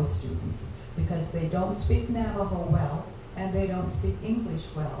Navajo students, because they don't speak Navajo well and they don't speak English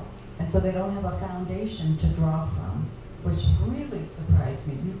well. And so they don't have a foundation to draw from, which really surprised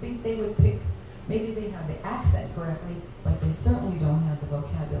me. You'd think they would pick, maybe they have the accent correctly, but they certainly don't have the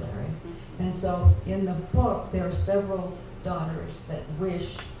vocabulary. And so in the book, there are several daughters that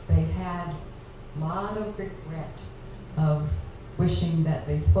wish they had a lot of regret of wishing that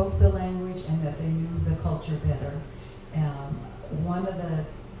they spoke the language and that they knew the culture better. One of the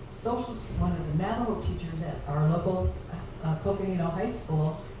Navajo teachers at our local Coconino High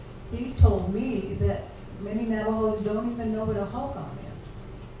School, he told me that many Navajos don't even know what a hogan is,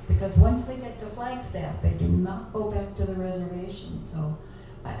 because once they get to Flagstaff, they do not go back to the reservation. So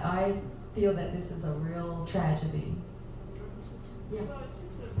I feel that this is a real tragedy. Yeah.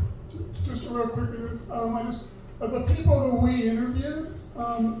 Just real quickly, the people that we interviewed,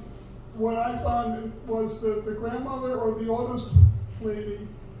 what I found was that the grandmother or the oldest lady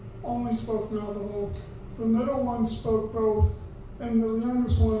only spoke Navajo. The middle one spoke both, and the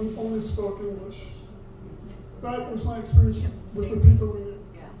youngest one only spoke English. That was my experience with the people we knew.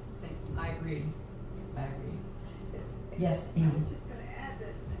 Yeah, same. I agree. I agree. Yes, I Amy. was just gonna add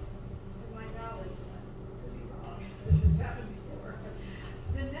that, to my knowledge, and I could be wrong, if it's happened before,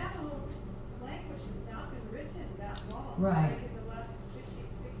 the Navajo language has not been written that long. Right. Like in the last 50,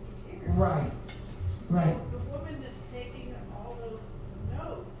 60 years. Right. Right. So the woman that's taking all those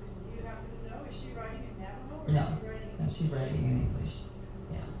notes, do you happen to know, is she writing in Navajo or is No. she writing in No, she's writing in English.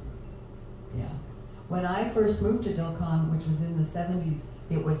 Yeah. Yeah. When I first moved to Dilcon, which was in the 70s,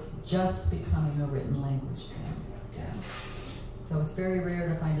 it was just becoming a written language. Yeah. Yeah. So it's very rare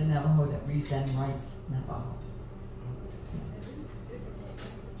to find a Navajo that reads and writes Navajo. It is a difficult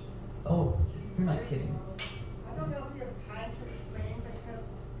language. Oh, you're not kidding. I don't know if you have time to explain, but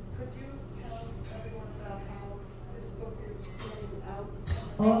could you tell everyone about how this book is getting out?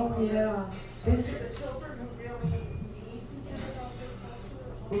 Oh, yeah. To the children who really need to hear about their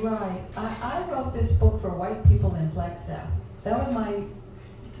culture? Right. I wrote this book for white people in Flagstaff. That was my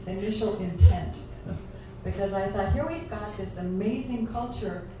initial intent. Because I thought, here we've got this amazing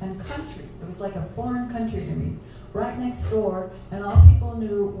culture and country. It was like a foreign country to me, right next door, and all people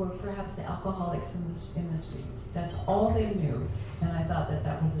knew were perhaps the alcoholics in the street. That's all they knew, and I thought that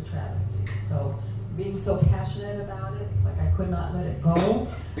that was a travesty. So, being so passionate about it, it's like I could not let it go.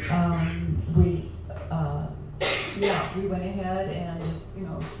 We went ahead and just,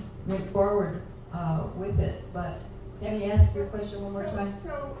 went forward with it. But can you ask your question one more time?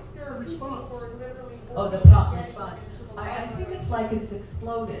 So there are people who are literally Oh, the working prompt to get response. into the I think library. it's like it's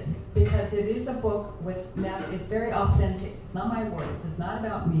exploded because it is a book with it's very authentic. It's not my words. It's not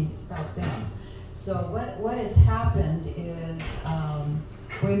about me. It's about them. So what has happened is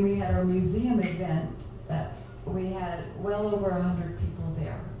when we had our museum event, we had well over 100 people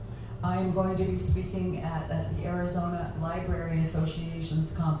there. I'm going to be speaking at the Arizona Library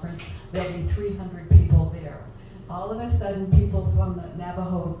Association's conference. There'll be 300 people there. All of a sudden, people from the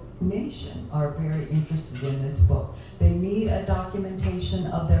Navajo Nation are very interested in this book. They need a documentation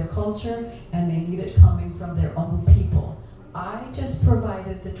of their culture, and they need it coming from their own people. I just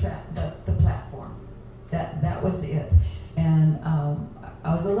provided the platform. That was it. And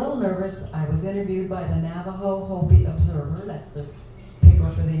I was a little nervous. I was interviewed by the Navajo Hopi Observer. That's the paper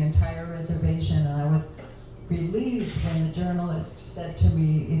for the entire reservation, and I was relieved when the journalist said to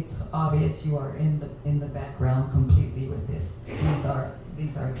me, "It's obvious you are in the background completely with this. These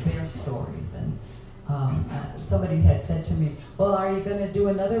are their stories." And somebody had said to me, "Well, are you going to do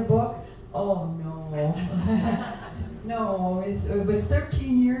another book?" Oh no, no. It was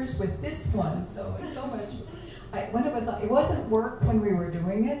 13 years with this one, so it's so much. It wasn't work when we were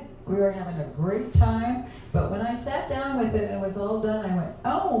doing it. We were having a great time, but when I sat down with it and it was all done, I went,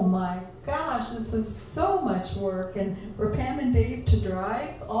 "Oh my gosh, this was so much work!" And for Pam and Dave to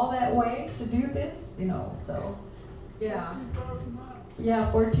drive all that way to do this, so yeah,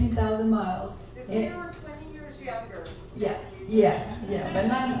 14,000 miles. If they were 20 years younger. Yeah, yes, yeah, but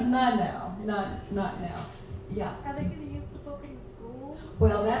not now, not now. Yeah. Are they going to use the book in the schools?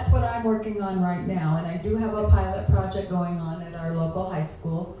 Well, that's what I'm working on right now, and I do have a pilot project going on at our local high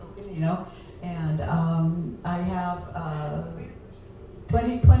school, and I have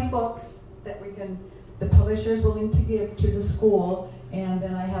 20 books that the publisher is willing to give to the school, and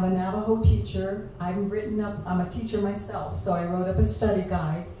then I have a Navajo teacher. I'm a teacher myself, so I wrote up a study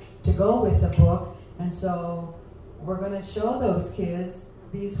guide to go with the book, and so we're going to show those kids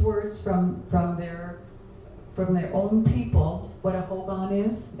these words from their own people, what a hogan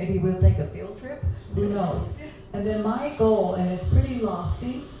is. Maybe we'll take a field trip, who knows. And then my goal, and it's pretty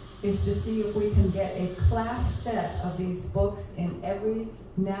lofty, is to see if we can get a class set of these books in every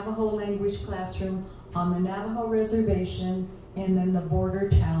Navajo language classroom on the Navajo reservation and then the border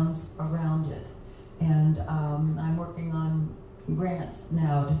towns around it. And I'm working on grants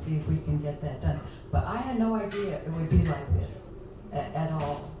now to see if we can get that done. But I had no idea it would be like this at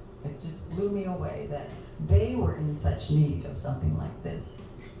all. It just blew me away that they were in such need of something like this.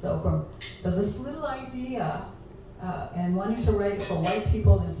 So from this little idea and wanting to write for white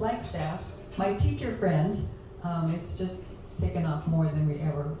people in Flagstaff, my teacher friends, it's just taken off more than we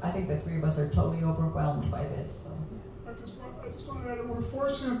ever. I think the three of us are totally overwhelmed by this. So. I just want to add that we're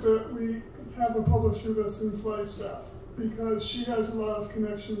fortunate that we have a publisher that's in Flagstaff because she has a lot of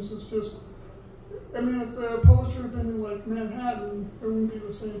connections. It's just, if the publisher had been in like Manhattan, it wouldn't be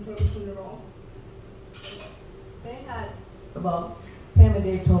the same type of thing at all. They had, well, Pam and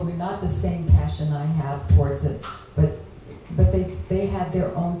Dave told me not the same passion I have towards it, but they had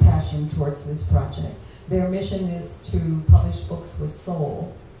their own passion direction towards this project. Their mission is to publish books with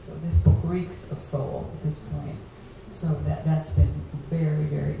soul. So this book reeks of soul at this point. So that's been very,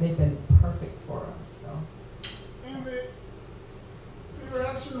 very, they've been perfect for us. So. And they were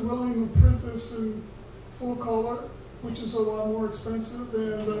actually willing to print this in full color, which is a lot more expensive,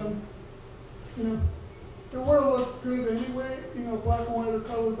 and you know, it would have looked good anyway, you know, black and white or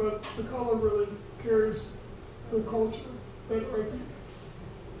color, but the color really carries the culture better, I think.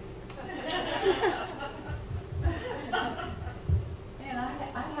 And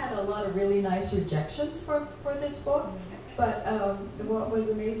I had a lot of really nice rejections for this book, but what was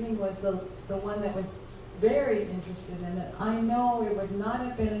amazing was the one that was very interested in it. I know it would not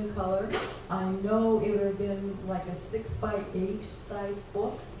have been in color. I know it would have been like a 6x8 size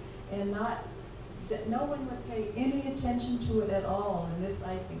book, and no one would pay any attention to it at all. And this,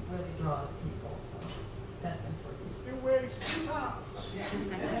 I think, really draws people. So that's important. It weighs 2 pounds.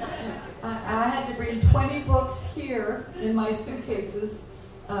 I had to bring 20 books here in my suitcases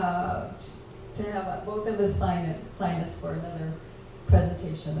to have both of us sign us for another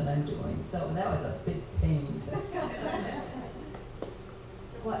presentation that I'm doing. So that was a big pain to.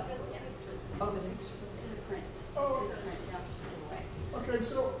 What? Oh, the picture. Print. Oh, Print. That's the way. okay,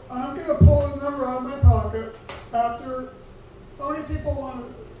 so I'm going to pull a number out of my pocket after. How many people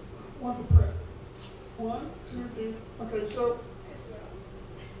want the print? 1, 2, 3. Okay, so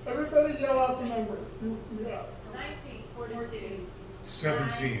everybody yell out the number. Yeah. 19, 42.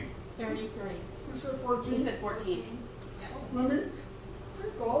 17. 33. Who said 14? He said 14. Let me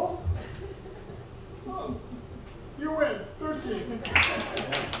go. Oh, you win. 13.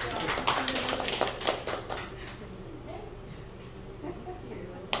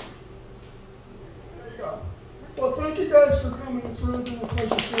 There you go. Well, thank you guys for coming. It's really been a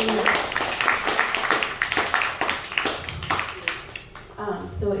pleasure seeing you.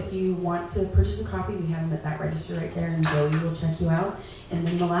 So if you want to purchase a copy, we have them at that register right there, and Joey will check you out. And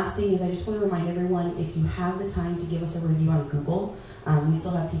then the last thing is I just want to remind everyone, if you have the time to give us a review on Google, we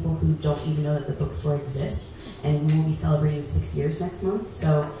still have people who don't even know that the bookstore exists, and we will be celebrating 6 years next month.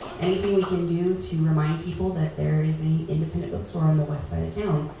 So anything we can do to remind people that there is an independent bookstore on the west side of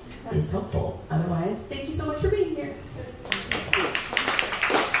town is helpful. Otherwise, thank you so much for being here.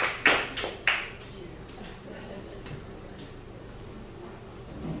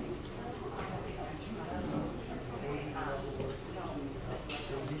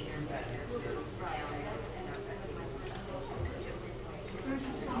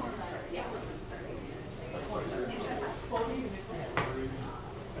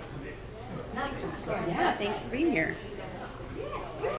 Yeah, thanks for being here.